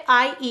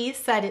Y-I-E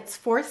said its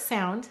fourth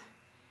sound.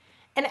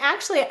 And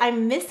actually,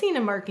 I'm missing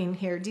a marking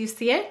here. Do you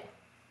see it?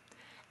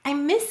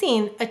 I'm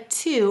missing a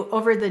 2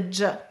 over the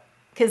J,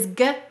 because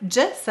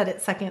J said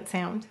its second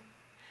sound.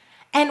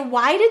 And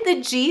why did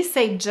the G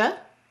say J?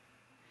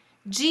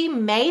 G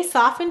may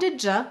soften to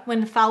J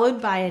when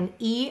followed by an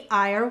E,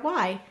 I, or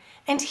Y.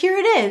 And here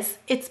it is.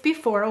 It's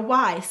before a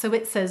Y, so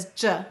it says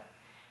J.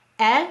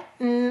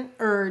 E-N-E-R-G-E,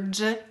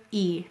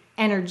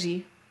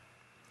 energy.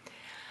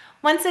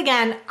 Once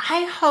again,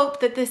 I hope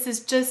that this is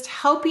just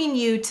helping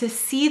you to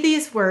see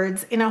these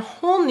words in a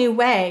whole new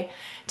way,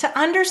 to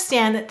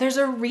understand that there's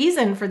a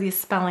reason for these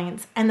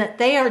spellings and that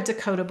they are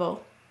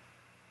decodable.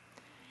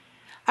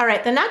 All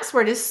right, the next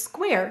word is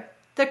square.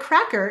 The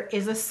cracker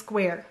is a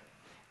square.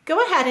 Go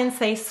ahead and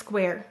say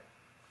square.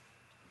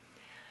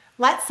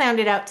 Let's sound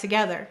it out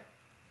together.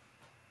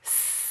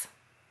 S,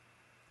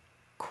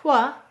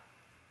 qua,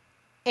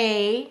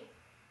 a,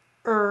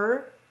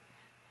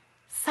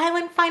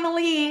 silent final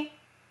E.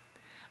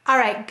 All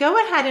right, go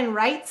ahead and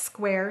write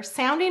square,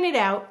 sounding it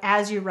out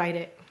as you write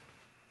it.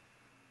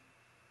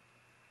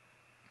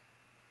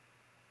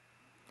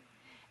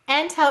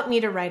 And help me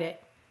to write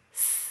it.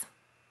 S,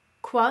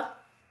 qua,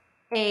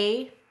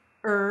 a,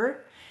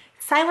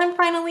 silent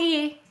final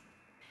E.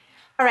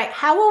 All right,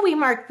 how will we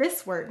mark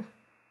this word?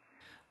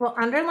 We'll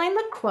underline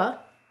the qua.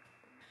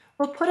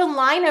 We'll put a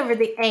line over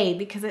the A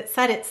because it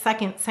said its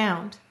second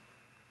sound.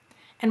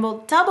 And we'll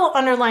double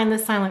underline the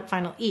silent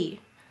final E.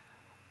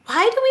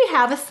 Why do we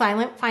have a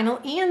silent final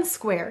E in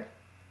square?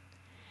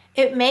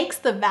 It makes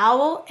the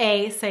vowel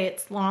A say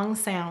its long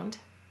sound.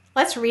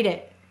 Let's read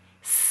it.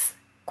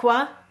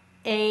 Square.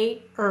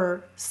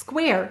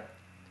 Square.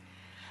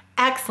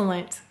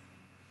 Excellent.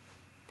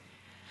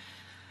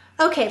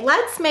 Okay,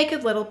 let's make a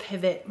little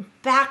pivot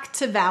back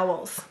to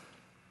vowels.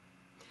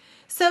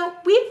 So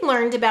we've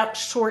learned about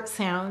short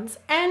sounds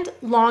and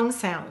long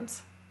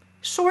sounds.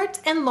 Short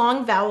and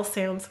long vowel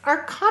sounds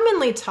are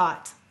commonly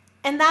taught,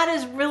 and that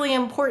is really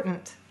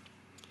important.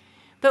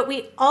 But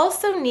we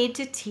also need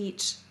to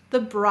teach the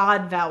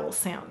broad vowel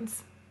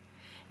sounds.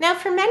 Now,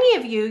 for many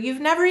of you,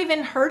 you've never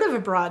even heard of a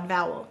broad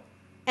vowel,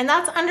 and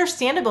that's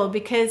understandable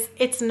because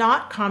it's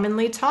not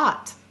commonly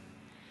taught.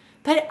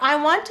 But I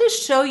want to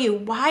show you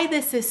why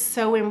this is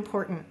so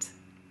important.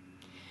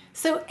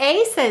 So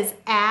A says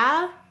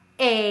a,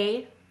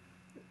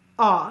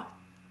 aw.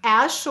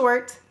 A is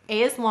short,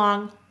 A is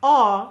long,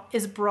 aw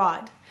is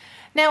broad.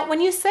 Now, when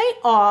you say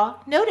aw,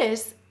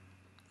 notice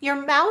your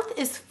mouth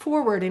is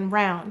forward and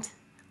round.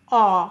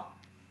 Aw.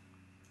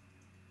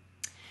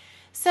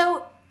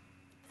 So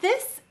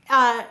this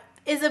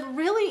is a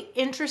really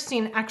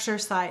interesting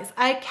exercise.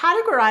 I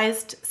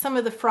categorized some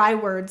of the fry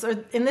words,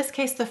 or in this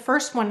case, the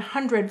first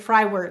 100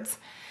 fry words.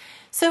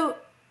 So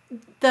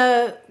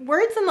the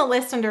words in the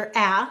list under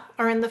a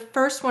are in the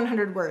first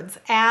 100 words: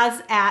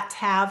 as, at,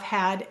 have,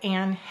 had,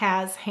 and,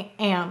 has,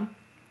 am.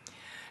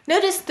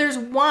 Notice there's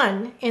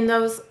one in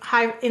that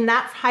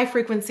high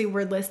frequency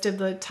word list of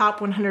the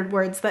top 100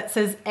 words that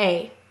says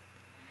a.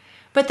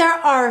 But there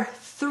are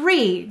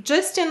 3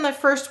 just in the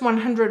first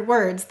 100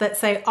 words that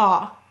say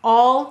aw.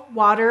 All,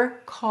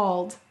 water,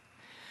 called.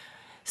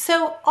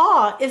 So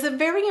aw is a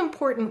very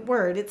important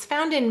word. It's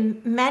found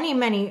in many,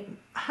 many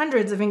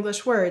hundreds of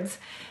English words.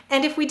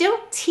 And if we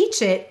don't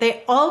teach it,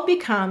 they all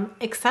become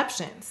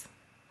exceptions.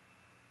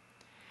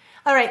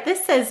 All right,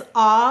 this says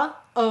aw,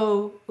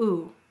 o,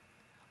 oo.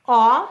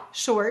 Aw,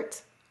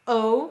 short,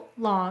 o,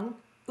 long,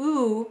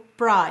 oo,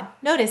 broad.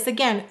 Notice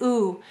again,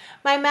 oo.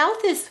 My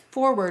mouth is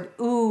forward,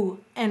 oo,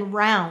 and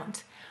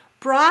round.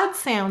 Broad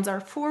sounds are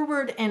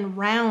forward and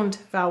round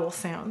vowel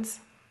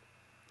sounds.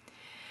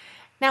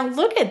 Now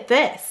look at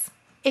this.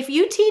 If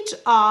you teach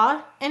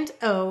ah and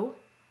o,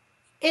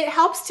 it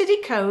helps to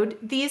decode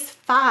these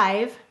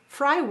 5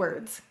 fry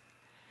words.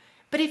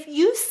 But if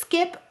you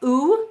skip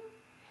oo,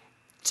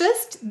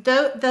 just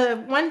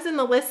the ones in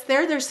the list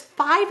there's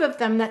 5 of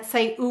them that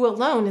say oo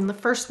alone in the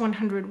first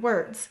 100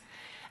 words.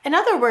 In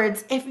other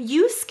words, if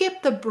you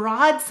skip the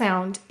broad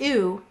sound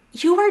oo,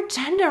 you are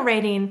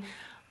generating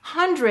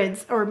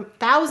hundreds or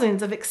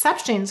thousands of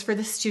exceptions for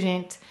the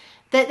student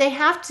that they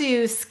have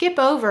to skip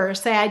over,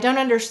 say, I don't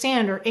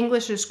understand, or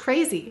English is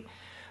crazy.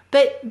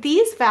 But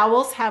these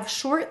vowels have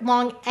short,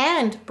 long,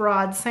 and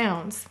broad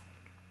sounds.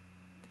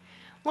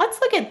 Let's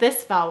look at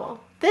this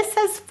vowel. This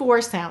has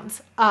 4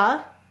 sounds,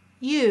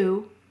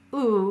 u,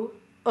 oo,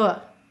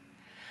 All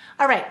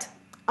right,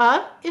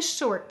 is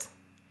short,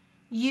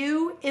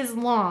 u is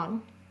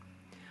long.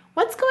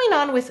 What's going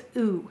on with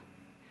oo?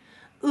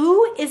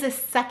 Oo is a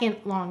second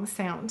long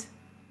sound.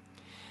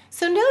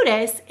 So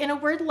notice in a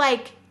word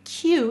like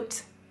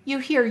cute, you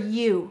hear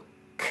u,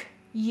 k,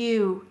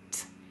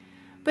 ute.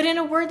 But in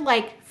a word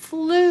like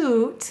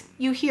flute,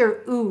 you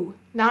hear oo,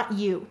 not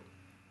u.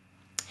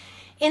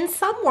 In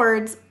some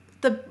words,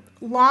 the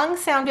long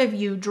sound of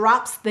u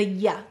drops the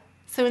y.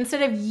 So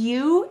instead of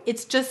u,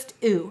 it's just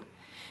oo.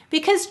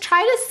 Because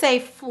try to say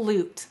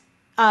flute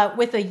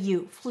with a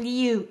u,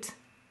 flute.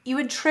 You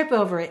would trip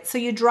over it, so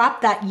you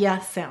drop that y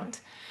sound.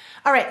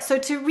 All right, so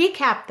to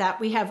recap that,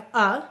 we have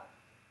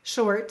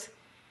short,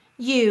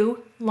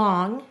 u,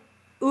 long,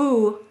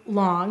 oo,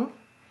 long,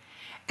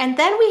 and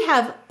then we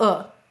have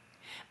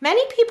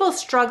Many people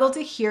struggle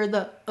to hear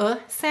the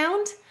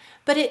sound,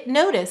 but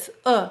notice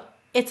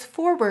it's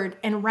forward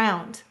and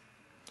round.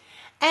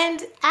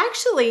 And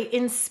actually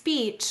in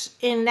speech,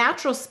 in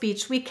natural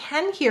speech, we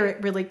can hear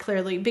it really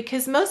clearly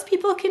because most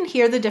people can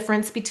hear the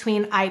difference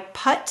between I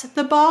put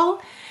the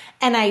ball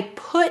and I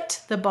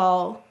put the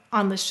ball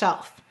on the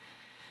shelf.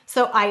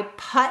 So I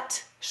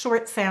put,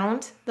 short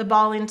sound, the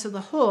ball into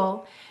the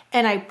hole,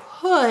 and I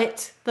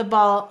put the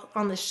ball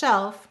on the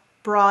shelf,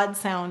 broad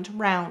sound,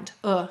 round,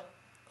 All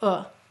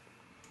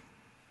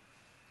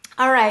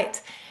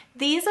right,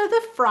 these are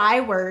the fry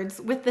words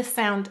with the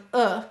sound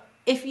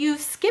If you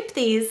skip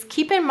these,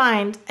 keep in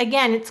mind,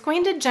 again, it's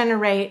going to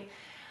generate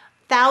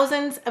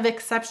thousands of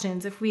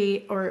exceptions if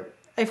we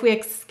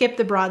skip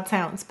the broad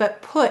sounds,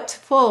 but put,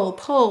 full,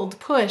 pulled,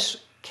 push,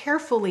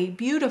 carefully,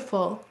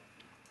 beautiful.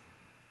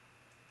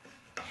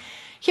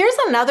 Here's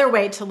another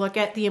way to look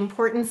at the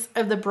importance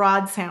of the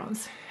broad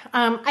sounds.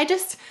 I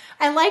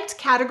liked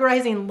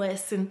categorizing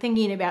lists and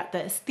thinking about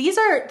this. These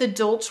are the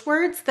Dolch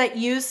words that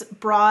use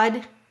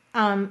the broad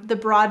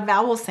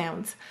vowel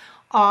sounds,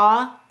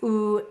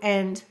 oo,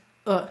 and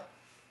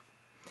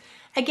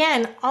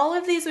Again, all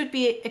of these would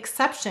be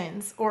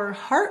exceptions or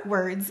heart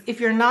words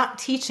if you're not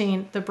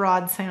teaching the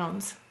broad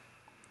sounds.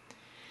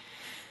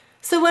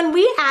 So when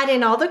we add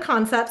in all the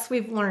concepts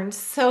we've learned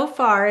so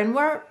far, and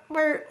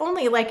we're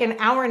only like an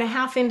hour and a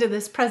half into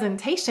this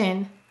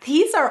presentation,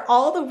 these are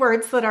all the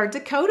words that are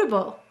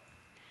decodable.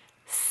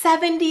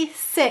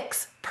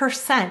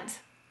 76%.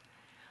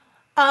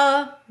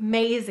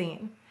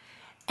 Amazing.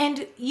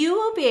 And you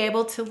will be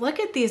able to look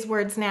at these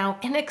words now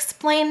and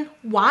explain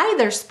why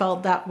they're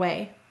spelled that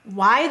way,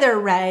 why they're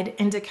read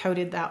and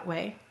decoded that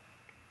way.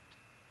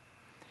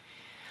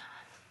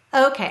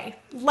 Okay,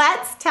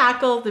 let's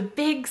tackle the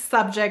big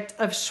subject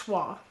of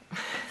schwa.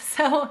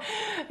 So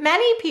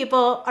many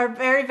people are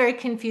very, very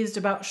confused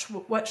about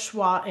what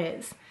schwa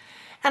is.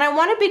 And I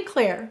want to be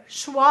clear,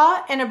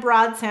 schwa and a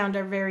broad sound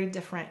are very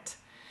different.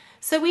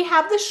 So we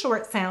have the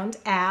short sound,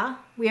 a,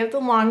 we have the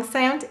long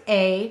sound,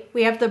 a,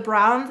 we have the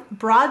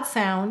broad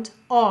sound,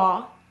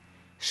 aw.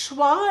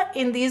 Schwa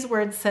in these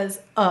words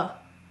says,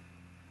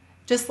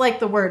 just like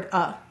the word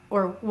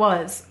or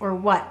was, or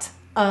what,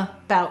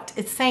 about.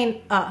 It's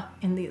saying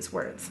in these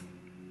words.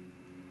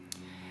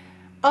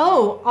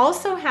 O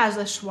also has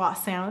a schwa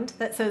sound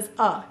that says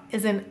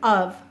is in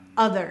of,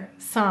 other,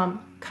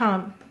 some,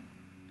 come.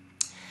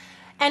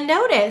 And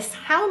notice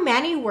how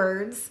many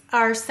words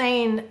are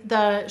saying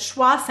the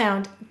schwa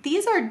sound.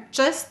 These are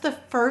just the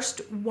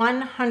first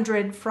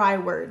 100 fry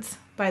words,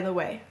 by the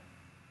way.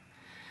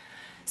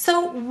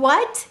 So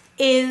what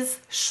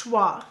is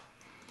schwa?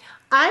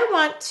 I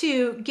want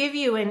to give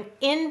you an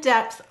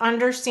in-depth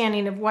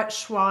understanding of what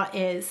schwa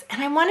is,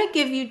 and I want to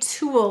give you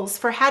tools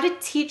for how to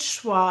teach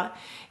schwa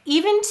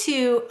even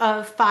to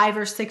a 5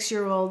 or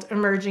 6-year-old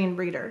emerging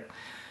reader.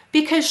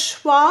 Because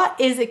schwa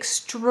is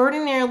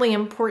extraordinarily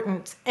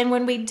important, and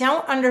when we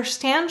don't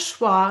understand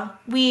schwa,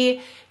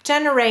 we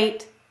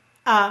generate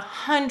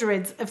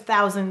hundreds of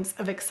thousands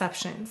of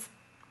exceptions.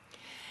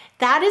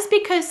 That is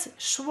because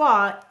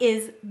schwa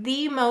is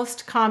the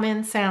most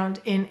common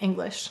sound in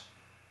English.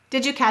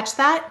 Did you catch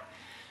that?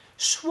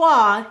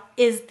 Schwa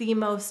is the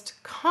most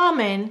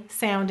common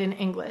sound in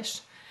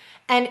English,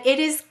 and it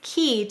is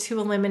key to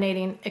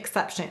eliminating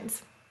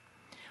exceptions.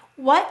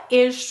 What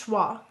is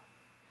schwa?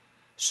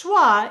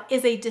 Schwa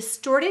is a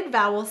distorted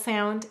vowel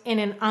sound in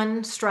an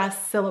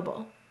unstressed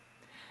syllable.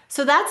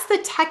 So that's the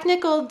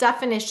technical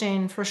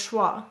definition for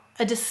schwa,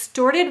 a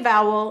distorted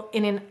vowel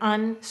in an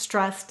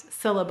unstressed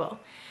syllable.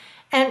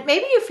 And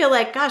maybe you feel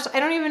like, gosh, I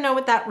don't even know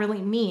what that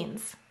really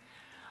means.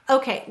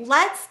 Okay,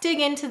 let's dig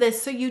into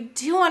this so you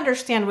do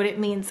understand what it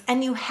means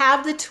and you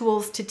have the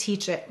tools to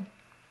teach it.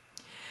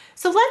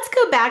 So let's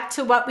go back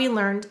to what we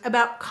learned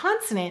about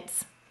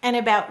consonants and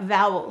about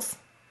vowels.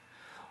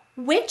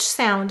 Which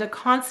sound, a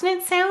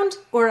consonant sound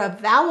or a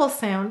vowel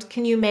sound,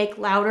 can you make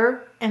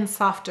louder and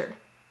softer?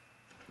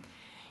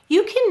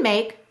 You can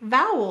make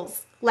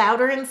vowels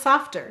louder and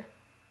softer.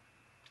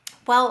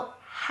 Well,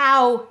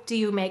 how do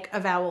you make a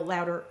vowel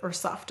louder or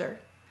softer?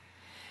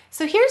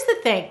 So here's the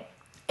thing.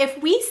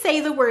 If we say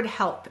the word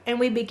help and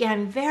we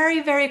begin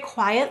very, very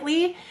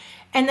quietly,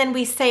 and then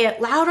we say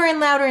it louder and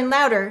louder and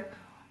louder,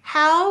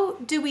 how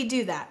do we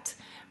do that?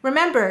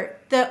 Remember,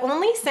 the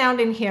only sound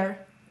in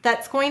here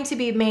that's going to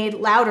be made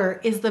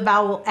louder is the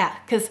vowel eh,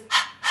 because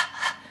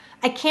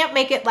I can't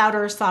make it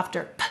louder or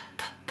softer.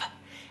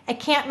 I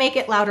can't make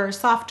it louder or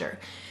softer.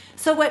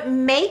 So what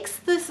makes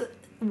this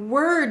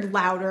word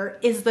louder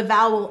is the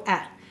vowel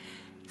eh.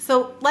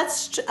 So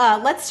let's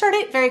start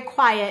it very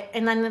quiet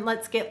and then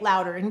let's get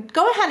louder. And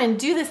go ahead and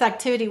do this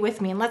activity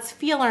with me and let's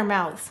feel our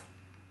mouths.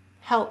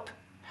 Help,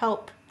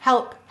 help,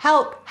 help,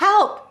 help,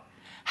 help,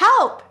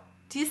 help.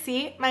 Do you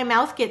see? My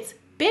mouth gets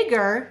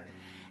bigger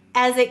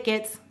as it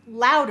gets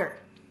louder.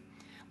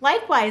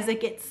 Likewise,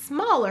 it gets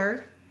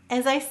smaller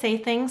as I say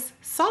things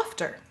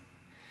softer.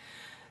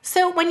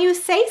 So when you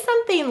say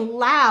something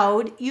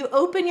loud, you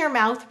open your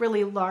mouth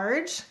really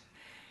large.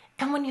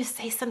 And when you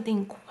say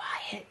something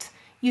quiet,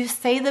 you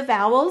say the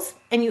vowels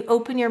and you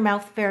open your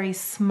mouth very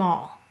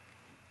small.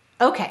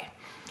 Okay,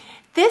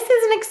 this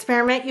is an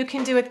experiment you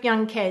can do with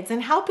young kids,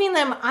 and helping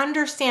them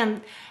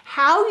understand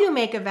how you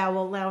make a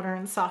vowel louder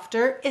and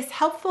softer is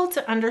helpful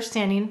to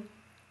understanding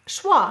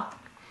schwa.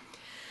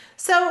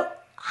 So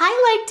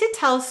I like to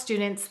tell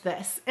students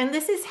this, and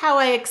this is how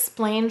I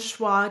explain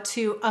schwa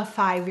to a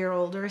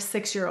 5-year-old or a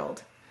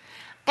 6-year-old.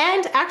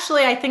 And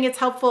actually, I think it's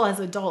helpful as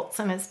adults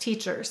and as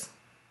teachers.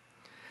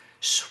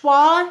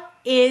 Schwa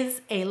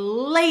is a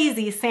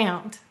lazy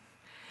sound.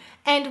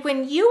 And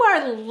when you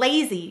are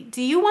lazy,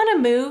 do you want to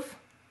move?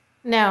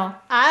 No,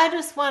 I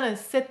just want to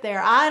sit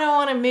there. I don't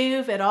want to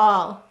move at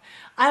all.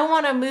 I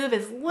want to move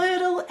as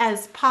little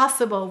as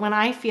possible when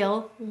I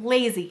feel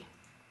lazy.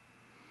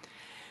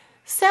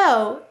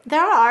 So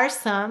there are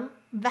some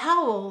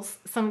vowels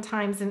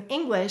sometimes in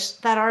English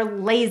that are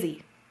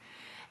lazy.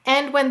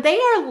 And when they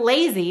are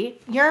lazy,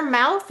 your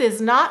mouth is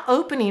not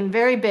opening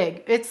very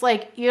big. It's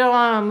like you don't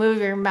want to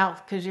move your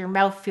mouth because your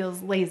mouth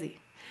feels lazy.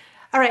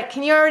 All right,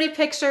 can you already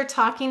picture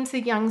talking to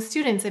young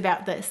students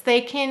about this?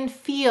 They can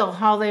feel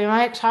how they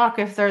might talk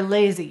if they're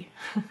lazy.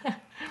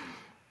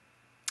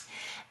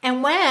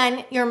 And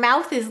when your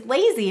mouth is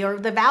lazy or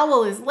the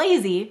vowel is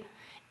lazy,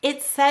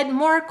 it's said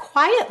more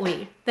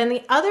quietly than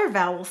the other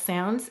vowel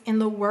sounds in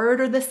the word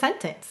or the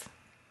sentence.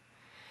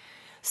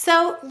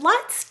 So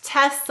let's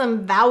test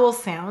some vowel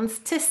sounds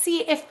to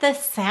see if the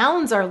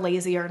sounds are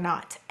lazy or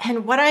not.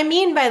 And what I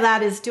mean by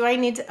that is, do I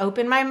need to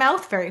open my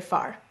mouth very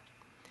far?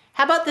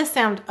 How about this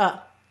sound, I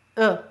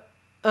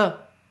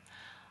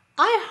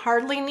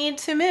hardly need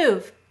to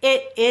move.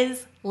 It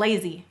is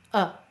lazy,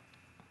 How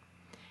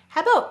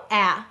about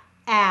ah?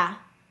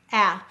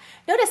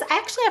 Notice I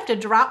actually have to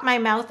drop my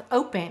mouth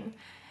open.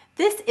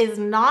 This is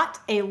not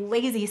a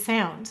lazy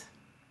sound.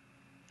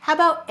 How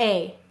about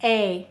a?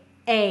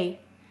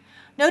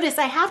 Notice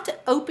I have to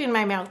open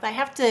my mouth.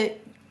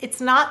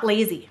 It's not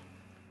lazy.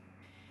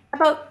 How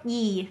about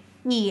e?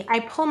 I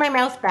pull my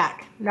mouth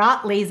back,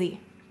 not lazy.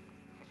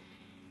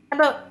 How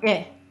about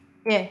I?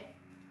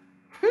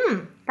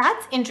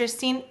 That's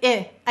interesting.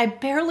 I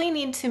barely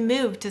need to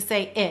move to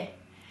say I.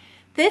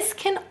 This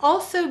can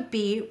also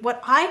be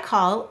what I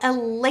call a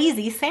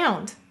lazy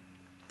sound.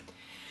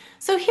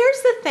 So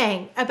here's the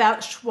thing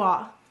about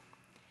schwa.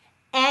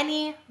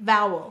 Any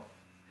vowel.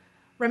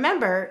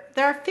 Remember,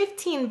 there are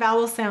 15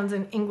 vowel sounds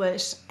in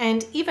English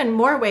and even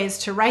more ways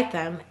to write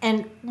them.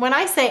 And when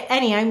I say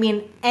any, I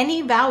mean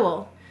any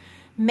vowel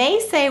may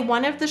say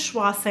one of the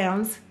schwa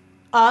sounds,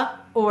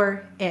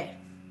 or I.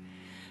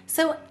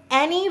 So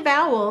any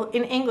vowel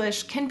in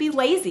English can be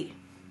lazy.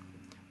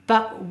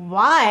 But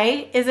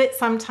why is it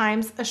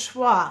sometimes a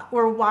schwa,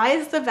 or why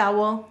is the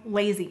vowel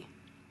lazy?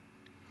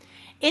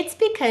 It's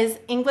because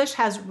English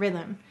has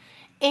rhythm.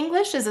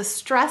 English is a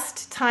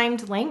stressed,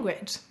 timed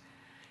language.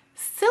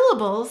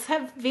 Syllables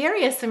have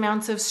various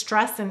amounts of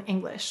stress in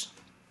English.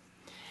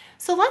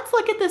 So let's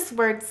look at this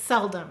word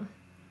seldom.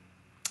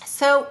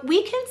 So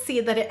we can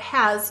see that it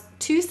has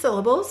 2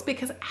 syllables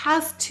because it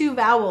has 2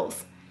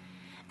 vowels.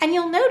 And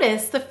you'll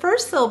notice the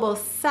first syllable,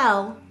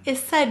 sel, is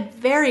said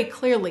very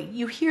clearly.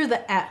 You hear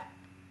the e.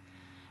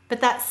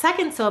 But that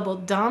second syllable,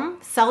 dum,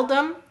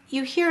 seldom,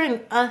 you hear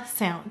an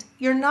sound.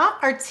 You're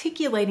not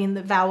articulating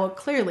the vowel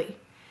clearly.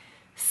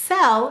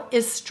 Sel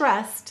is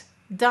stressed,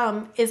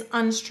 dum is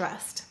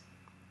unstressed.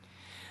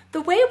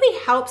 The way we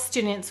help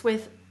students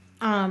with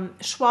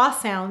schwa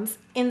sounds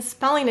in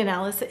spelling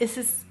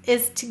analysis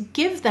is to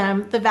give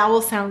them the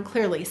vowel sound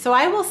clearly. So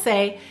I will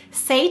say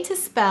to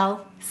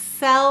spell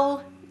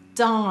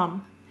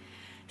seldom.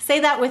 Say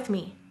that with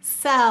me,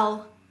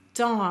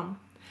 seldom.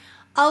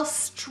 I'll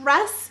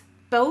stress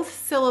both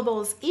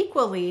syllables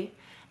equally,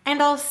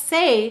 and I'll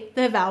say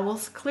the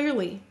vowels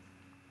clearly.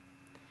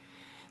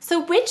 So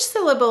which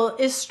syllable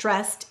is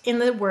stressed in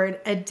the word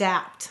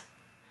adapt?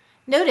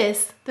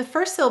 Notice the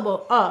first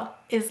syllable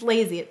is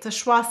lazy, it's a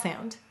schwa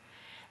sound.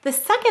 The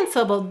second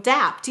syllable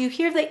dap, do you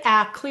hear the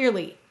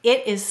clearly?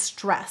 It is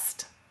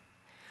stressed.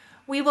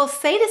 We will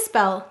say to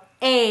spell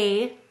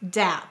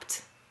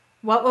adapt.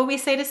 What will we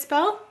say to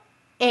spell?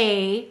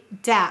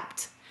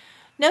 Adapt.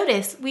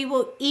 Notice we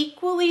will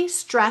equally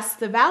stress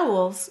the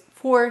vowels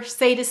for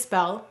say to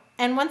spell,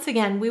 and once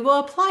again we will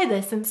apply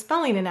this in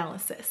spelling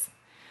analysis.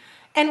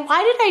 And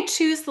why did I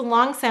choose the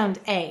long sound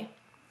A?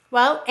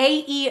 Well,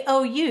 A, E,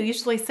 O, U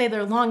usually say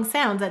their long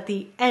sounds at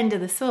the end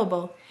of the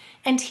syllable,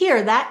 and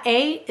here that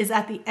A is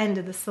at the end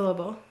of the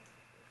syllable.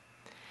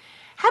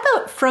 How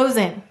about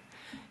frozen?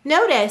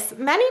 Notice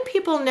many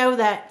people know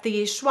that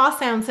the schwa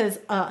sound says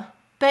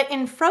but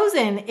in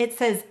frozen it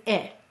says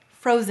I.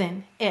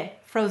 Frozen, I,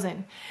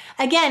 frozen.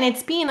 Again,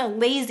 it's being a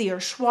lazy or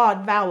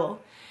schwad vowel.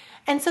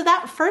 And so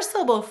that first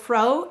syllable,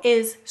 fro,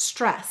 is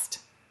stressed.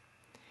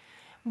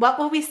 What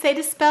will we say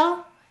to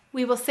spell?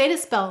 We will say to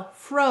spell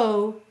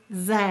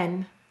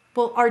frozen.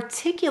 We'll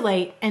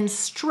articulate and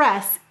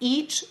stress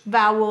each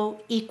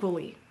vowel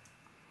equally.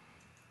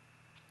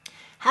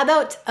 How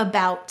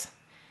about?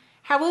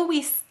 How will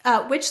we,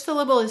 which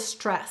syllable is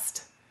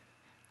stressed?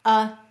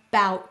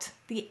 About.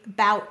 The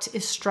bout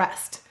is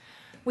stressed.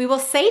 We will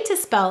say to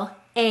spell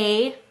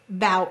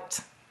about.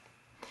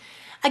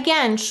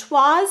 Again,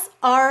 schwas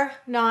are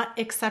not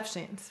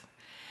exceptions.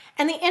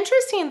 And the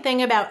interesting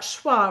thing about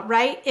schwa,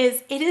 right,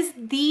 is it is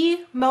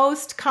the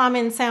most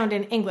common sound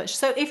in English.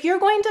 So if you're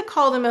going to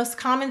call the most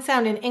common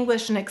sound in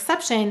English an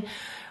exception,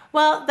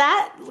 well,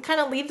 that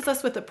kind of leaves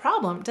us with a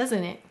problem,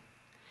 doesn't it?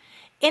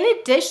 In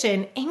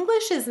addition,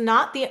 English is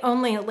not the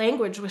only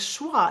language with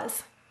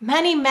schwas.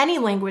 Many, many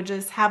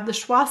languages have the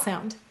schwa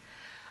sound.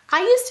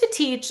 I used to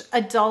teach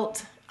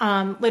adult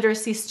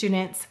literacy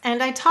students,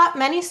 and I taught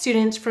many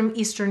students from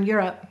Eastern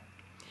Europe.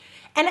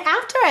 And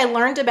after I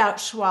learned about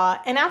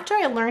schwa, and after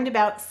I learned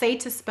about say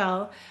to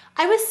spell,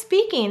 I was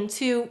speaking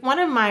to one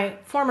of my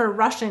former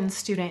Russian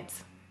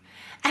students.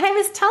 And I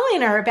was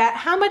telling her about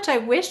how much I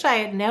wish I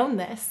had known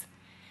this.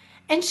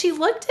 And she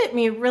looked at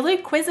me really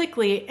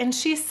quizzically and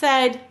she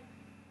said,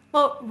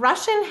 well,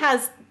 Russian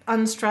has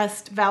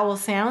unstressed vowel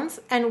sounds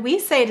and we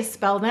say to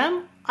spell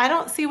them. I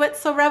don't see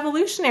what's so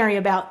revolutionary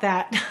about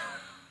that.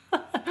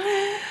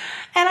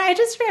 And I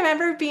just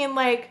remember being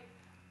like,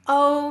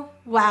 oh,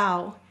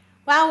 wow.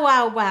 Wow,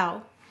 wow,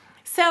 wow.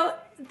 So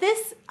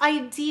this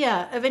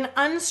idea of an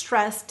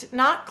unstressed,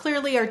 not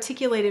clearly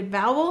articulated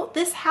vowel,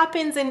 this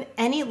happens in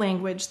any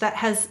language that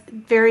has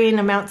varying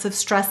amounts of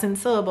stress in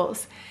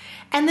syllables.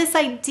 And this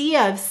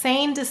idea of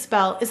saying to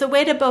spell is a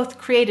way to both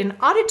create an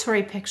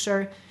auditory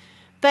picture,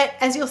 but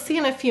as you'll see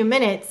in a few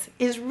minutes,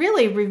 is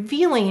really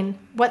revealing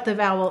what the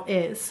vowel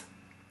is.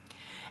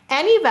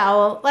 Any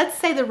vowel, let's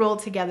say the rule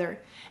together.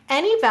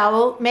 Any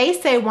vowel may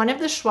say one of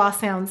the schwa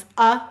sounds,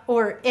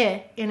 or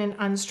I, in an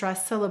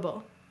unstressed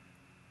syllable.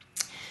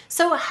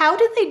 So how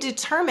do they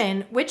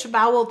determine which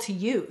vowel to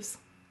use?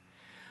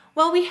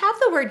 Well, we have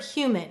the word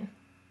human.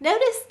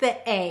 Notice the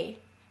A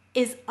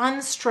is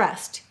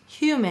unstressed,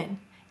 human.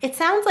 It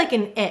sounds like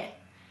an I.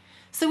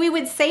 So we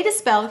would say to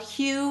spell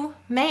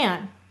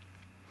human.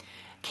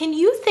 Can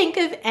you think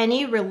of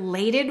any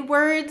related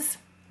words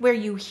where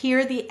you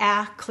hear the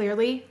A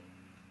clearly?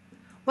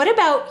 What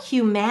about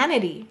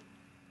humanity?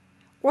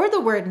 Or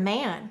the word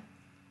man?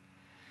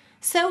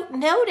 So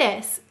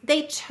notice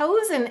they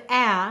chose an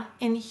A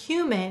in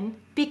human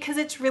because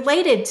it's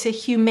related to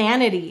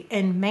humanity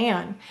and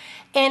man.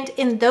 And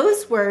in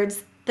those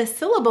words, the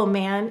syllable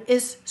man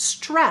is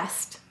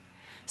stressed.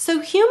 So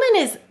human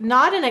is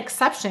not an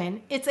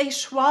exception, it's a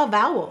schwa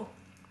vowel.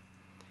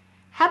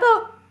 How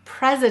about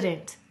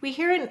president? We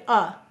hear an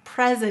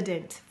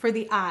president for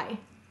the I.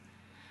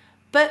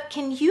 But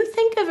can you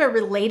think of a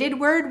related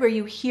word where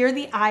you hear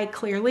the I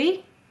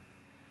clearly?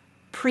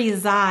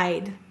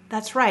 Preside.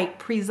 That's right,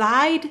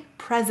 preside,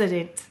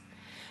 president.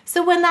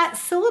 So when that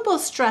syllable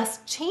stress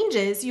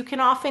changes, you can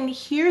often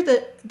hear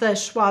the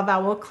schwa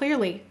vowel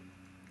clearly.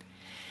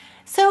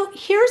 So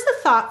here's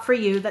a thought for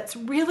you that's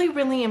really,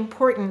 really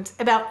important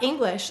about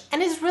English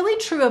and is really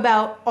true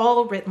about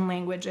all written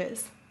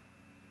languages.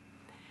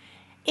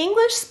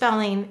 English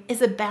spelling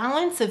is a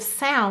balance of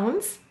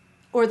sounds,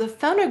 or the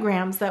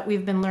phonograms that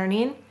we've been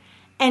learning,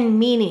 and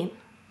meaning.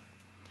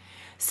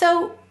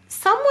 So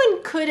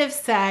someone could have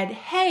said,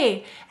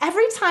 hey,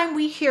 every time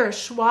we hear a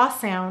schwa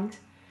sound,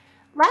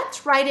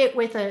 let's write it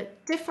with a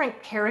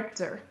different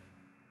character.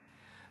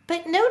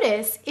 But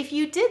notice, if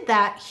you did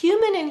that,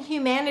 human and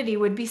humanity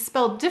would be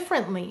spelled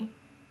differently,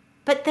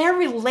 but they're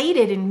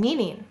related in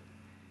meaning.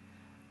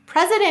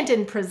 President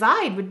and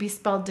preside would be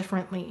spelled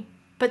differently,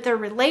 but they're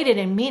related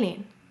in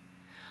meaning.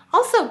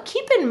 Also,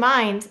 keep in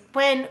mind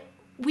when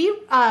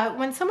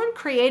someone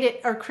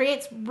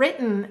creates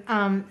written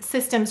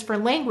systems for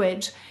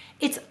language,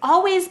 it's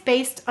always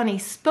based on a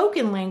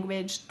spoken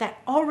language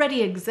that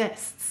already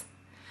exists.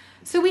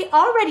 So we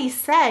already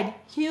said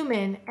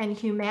human and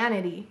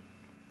humanity.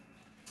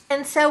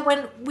 And so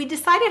when we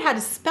decided how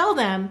to spell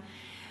them,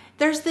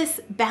 there's this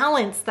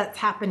balance that's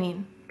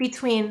happening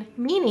between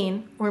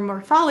meaning or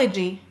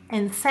morphology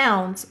and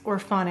sounds or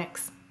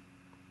phonics.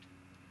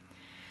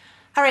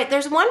 All right,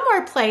 there's one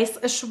more place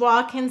a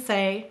schwa can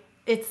say,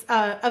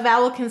 a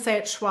vowel can say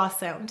its schwa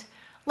sound.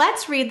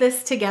 Let's read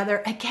this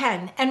together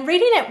again, and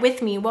reading it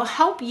with me will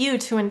help you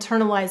to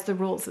internalize the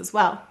rules as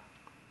well.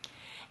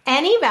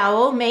 Any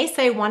vowel may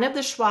say one of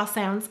the schwa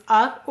sounds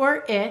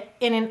or I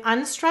in an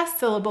unstressed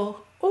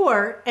syllable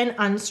or an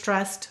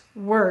unstressed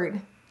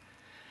word.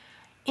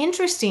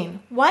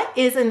 Interesting. What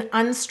is an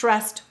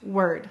unstressed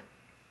word?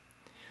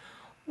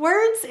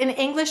 Words in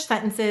English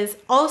sentences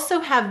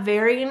also have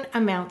varying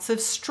amounts of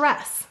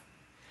stress.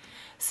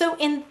 So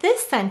in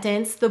this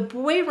sentence, the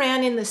boy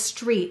ran in the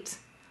street.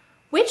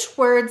 Which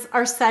words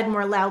are said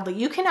more loudly?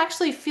 You can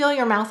actually feel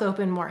your mouth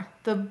open more.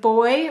 The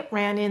boy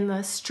ran in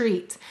the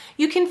street.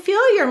 You can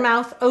feel your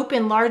mouth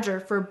open larger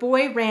for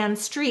boy ran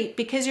street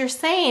because you're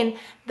saying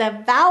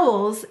the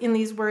vowels in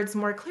these words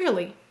more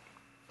clearly.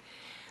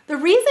 The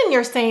reason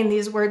you're saying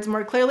these words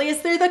more clearly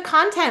is they're the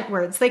content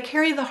words. They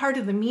carry the heart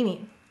of the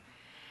meaning.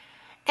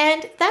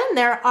 And then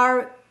there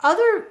are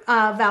other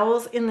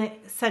vowels in the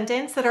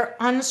sentence that are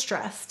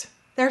unstressed.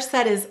 They're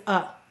said as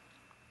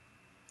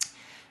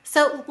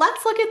So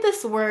let's look at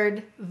this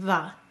word,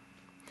 the.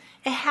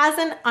 It has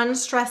an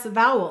unstressed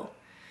vowel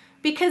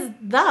because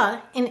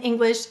the in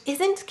English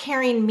isn't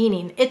carrying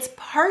meaning. It's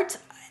part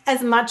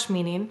as much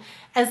meaning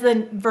as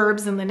the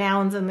verbs and the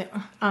nouns and the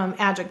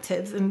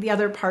adjectives and the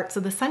other parts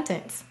of the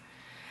sentence.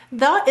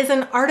 The is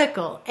an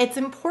article. It's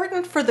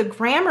important for the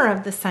grammar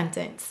of the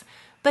sentence,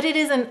 but it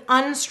is an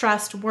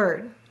unstressed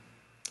word.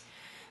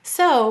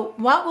 So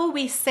what will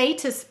we say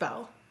to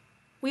spell?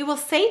 We will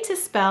say to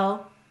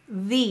spell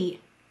the.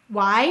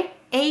 Why?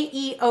 A,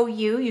 E, O,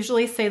 U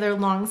usually say their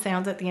long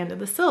sounds at the end of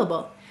the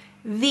syllable.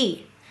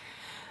 The.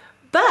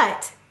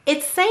 But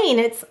it's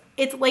saying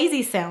it's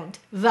lazy sound,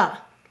 the.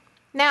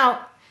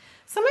 Now,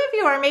 some of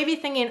you are maybe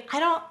thinking, I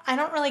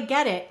don't really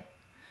get it.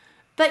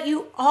 But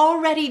you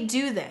already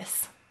do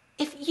this.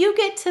 If you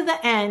get to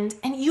the end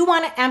and you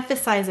want to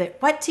emphasize it,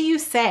 what do you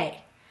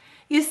say?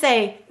 You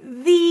say,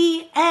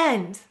 the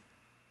end.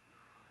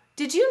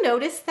 Did you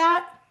notice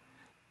that?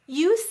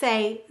 You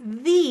say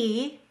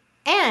the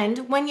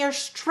end when you're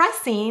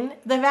stressing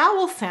the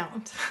vowel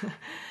sound.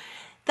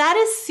 That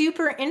is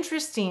super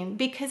interesting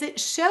because it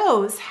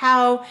shows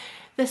how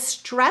the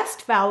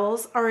stressed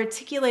vowels are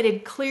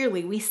articulated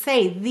clearly. We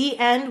say the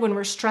end when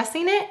we're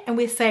stressing it, and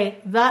we say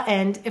the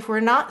end if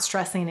we're not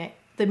stressing it,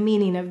 the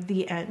meaning of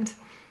the end.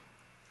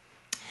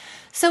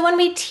 So when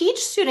we teach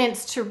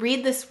students to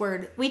read this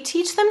word, we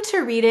teach them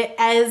to read it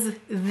as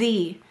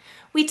the.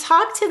 We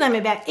talk to them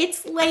about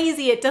it's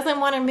lazy, it doesn't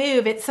want to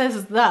move, it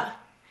says the.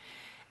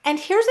 And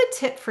here's a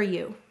tip for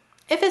you.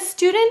 If a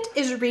student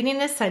is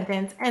reading a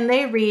sentence and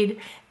they read,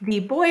 the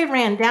boy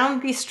ran down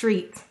the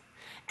street,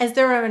 as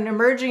they're an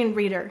emerging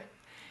reader,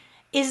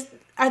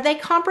 are they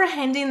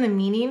comprehending the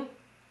meaning?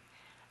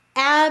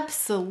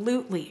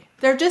 Absolutely.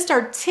 They're just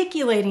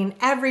articulating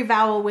every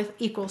vowel with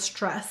equal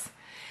stress.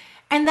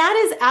 And that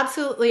is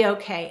absolutely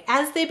okay.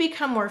 As they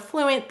become more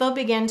fluent, they'll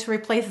begin to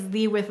replace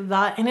the with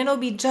the, and it'll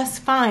be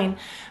just fine.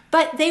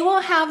 But they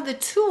will have the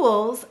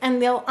tools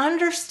and they'll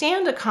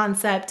understand a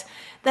concept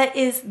that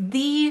is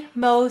the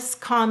most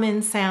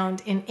common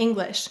sound in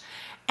English.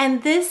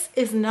 And this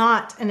is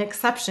not an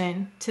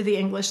exception to the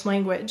English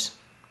language.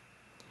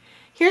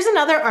 Here's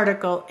another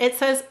article. It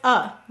says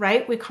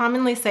right? We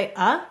commonly say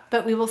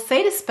but we will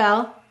say to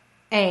spell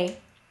a.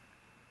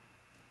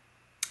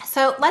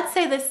 So let's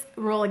say this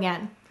rule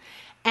again.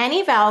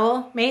 Any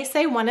vowel may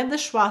say one of the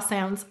schwa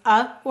sounds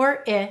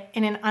or I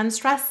in an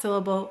unstressed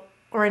syllable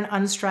or an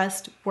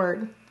unstressed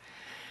word.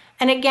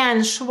 And again,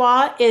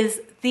 schwa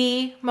is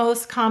the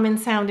most common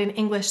sound in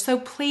English. So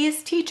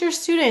please teach your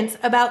students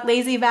about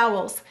lazy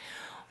vowels.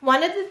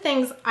 One of the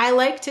things I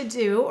like to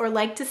do or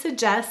like to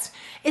suggest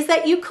is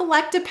that you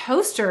collect a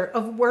poster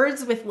of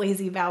words with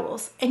lazy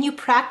vowels and you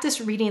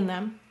practice reading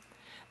them.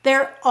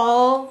 They're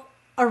all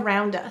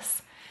around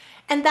us.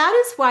 And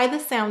that is why the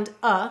sound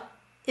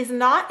is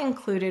not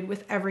included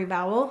with every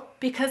vowel,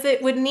 because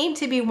it would need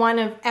to be one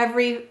of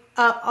every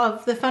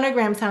of the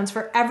phonogram sounds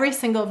for every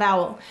single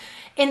vowel.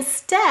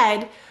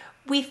 Instead,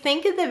 we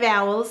think of the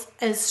vowels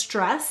as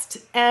stressed,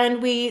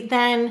 and we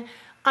then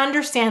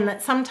understand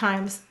that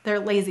sometimes they're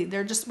lazy.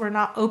 We're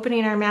not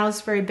opening our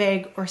mouths very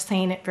big or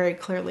saying it very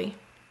clearly.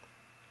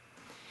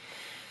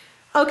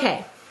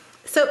 Okay,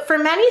 so for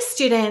many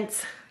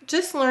students,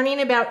 just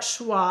learning about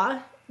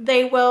schwa,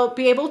 they will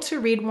be able to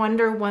read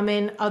Wonder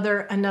Woman,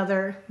 other,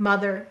 another,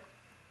 mother.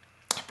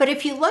 But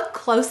if you look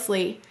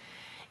closely,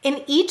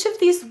 in each of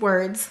these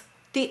words,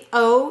 the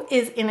O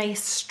is in a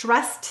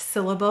stressed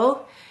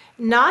syllable,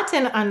 not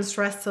an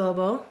unstressed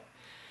syllable.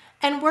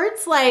 And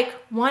words like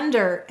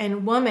wonder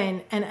and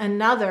woman and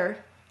another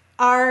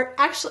are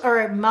actually,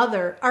 or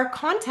mother, are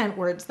content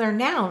words. They're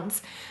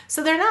nouns.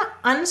 So they're not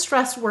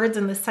unstressed words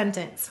in the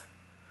sentence.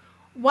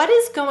 What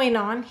is going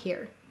on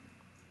here?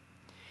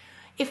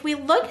 If we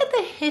look at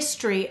the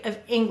history of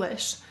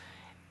English,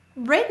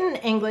 written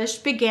English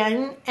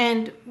began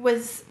and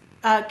was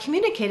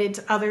communicated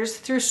to others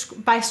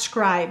by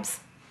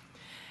scribes.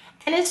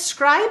 And as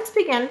scribes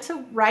began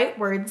to write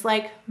words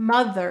like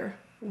mother,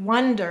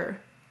 wonder,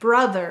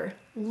 brother,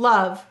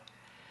 love,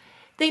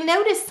 they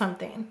noticed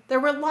something. There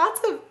were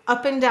lots of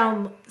up and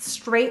down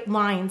straight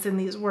lines in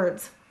these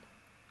words.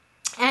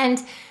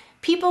 And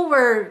people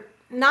were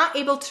not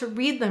able to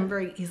read them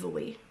very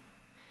easily.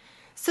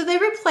 So they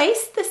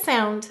replaced the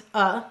sound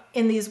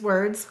in these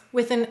words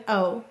with an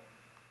O.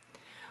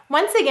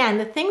 Once again,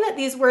 the thing that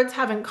these words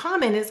have in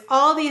common is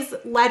all these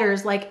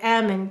letters like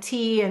M and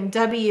T and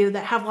W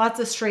that have lots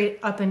of straight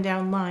up and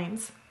down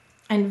lines,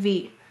 and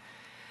V.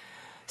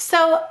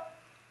 So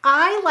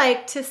I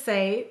like to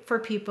say for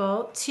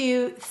people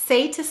to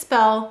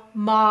spell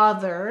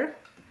mother.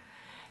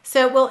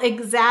 So we'll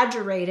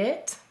exaggerate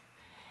it.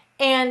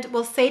 And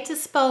we'll say to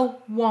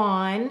spell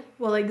one,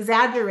 we'll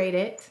exaggerate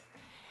it.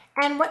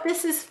 And what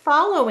this is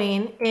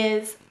following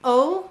is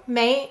O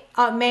may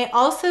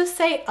also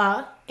say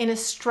in a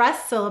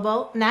stressed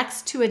syllable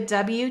next to a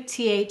W,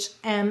 TH,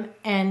 M,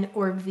 N,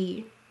 or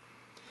V.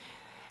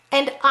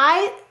 And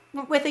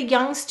with a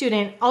young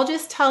student, I'll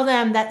just tell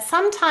them that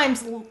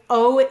sometimes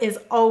O is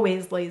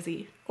always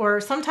lazy, or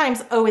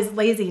sometimes O is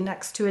lazy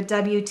next to a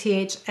W,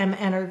 TH, M,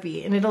 N, or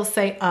V, and it'll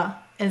say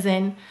as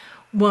in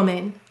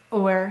woman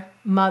or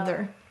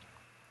mother.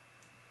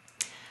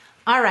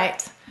 All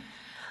right,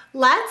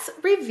 let's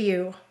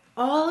review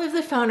all of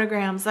the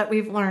phonograms that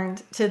we've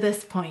learned to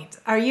this point.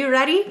 Are you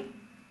ready?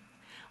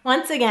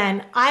 Once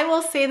again, I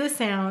will say the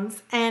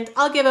sounds, and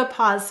I'll give a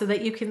pause so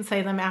that you can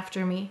say them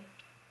after me.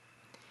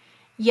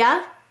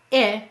 Ya,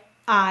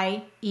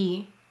 I,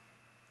 E.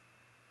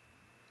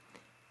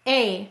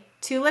 A,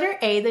 two-letter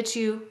A that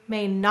you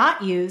may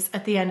not use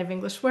at the end of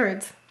English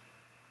words.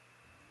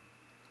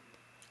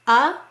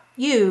 A,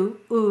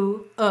 U,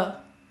 U,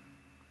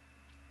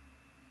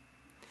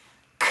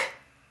 K,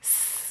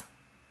 S.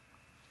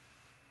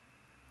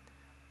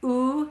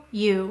 U,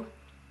 U.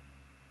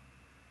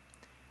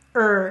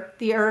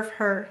 The of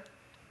her.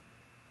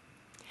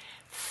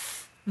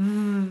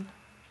 V.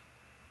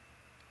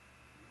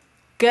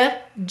 G,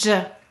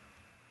 J.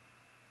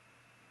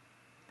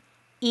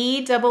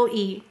 E, double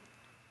E.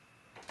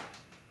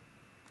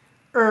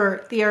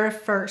 The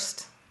of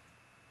first.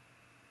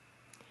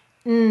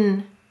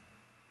 N.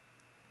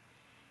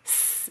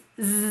 S,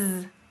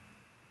 Z.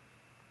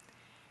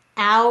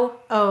 Ow,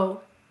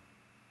 O.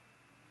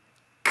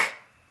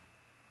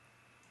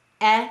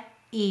 K.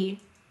 E.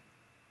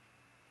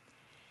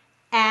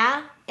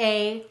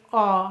 A,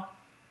 O.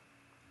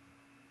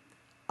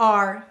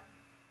 R.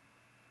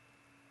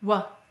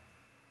 W.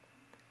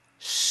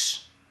 Sh.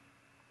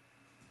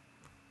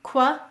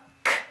 Qu,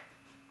 K.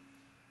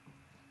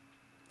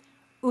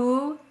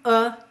 U,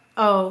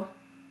 O.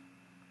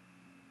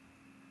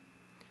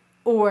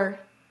 Or.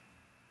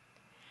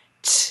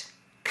 Ch,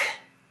 K,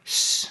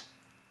 Sh.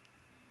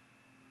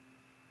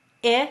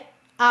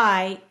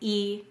 I,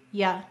 E,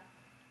 ya.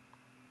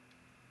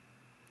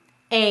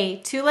 A,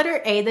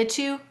 two-letter A that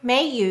you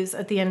may use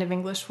at the end of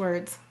English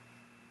words.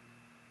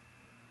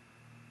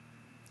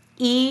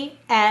 E,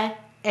 A.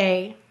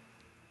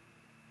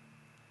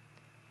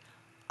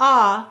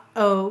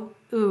 O,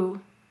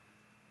 U.